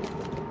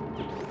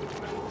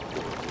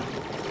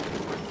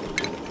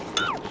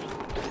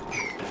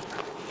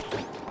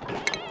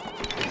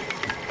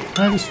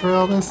 Can I destroy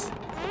all this?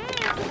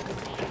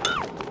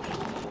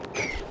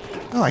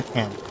 Oh, I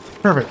can.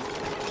 Perfect.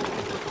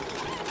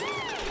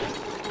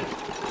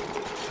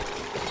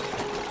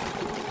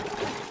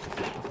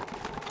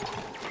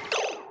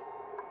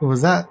 What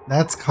was that?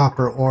 That's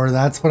copper ore.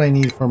 That's what I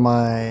need for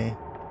my...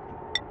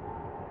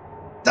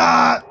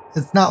 Ah!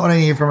 It's not what I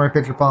need for my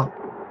pitcher pump.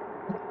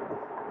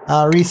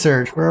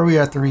 Research. Where are we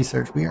at the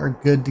research? We are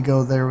good to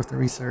go there with the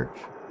research.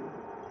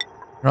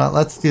 Right,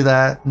 let's do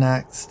that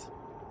next.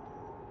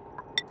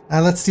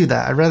 Let's do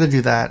that. I'd rather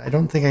do that. I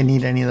don't think I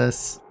need any of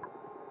this.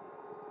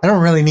 I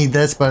don't really need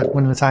this, but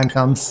when the time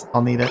comes,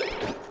 I'll need it.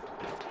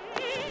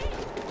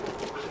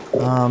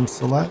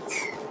 So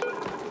let's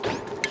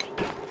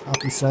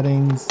copy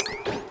settings.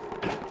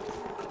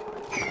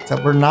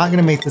 Except we're not going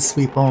to make this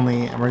sweep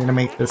only, and we're going to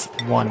make this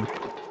 1.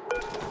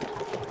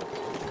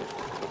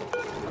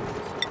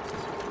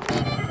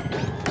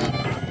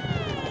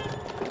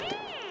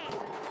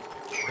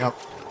 Yep.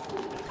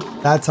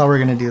 That's how we're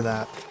going to do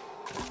that.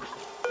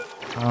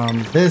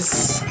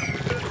 This is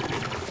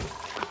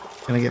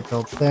going to get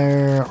built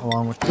there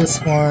along with this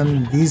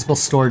one. These will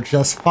store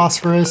just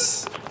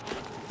phosphorus.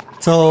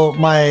 So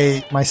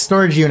my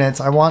storage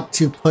units, I want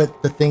to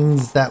put the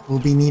things that will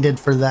be needed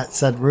for that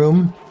said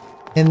room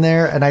in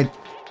there. And I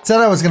said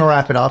I was going to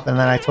wrap it up, and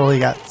then I totally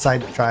got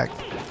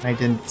sidetracked and I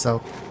didn't.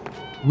 So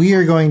we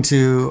are going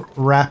to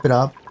wrap it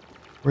up.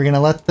 We're going to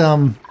let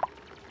them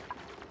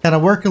kind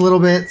of work a little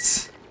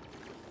bit,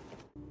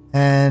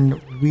 and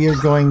we are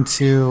going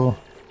to...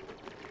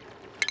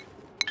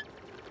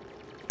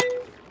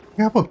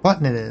 I forgot what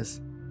button it is.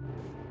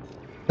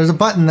 There's a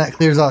button that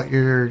clears out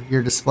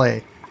your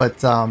display,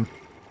 but I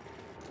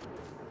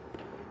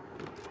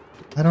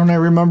don't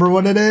remember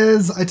what it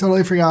is. I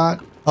totally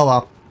forgot. Oh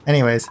well.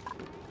 Anyways,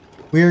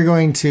 we are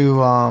going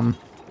to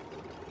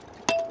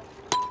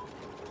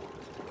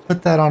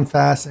put that on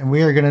fast, and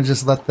we are going to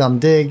just let them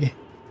dig,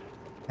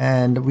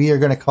 and we are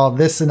going to call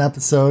this an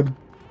episode,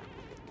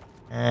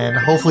 and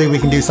hopefully we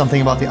can do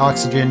something about the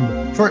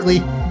oxygen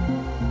shortly.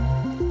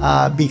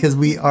 Because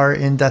we are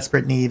in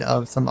desperate need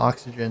of some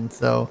oxygen.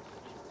 So,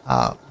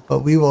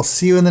 but we will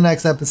see you in the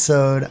next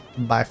episode.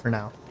 Bye for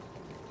now.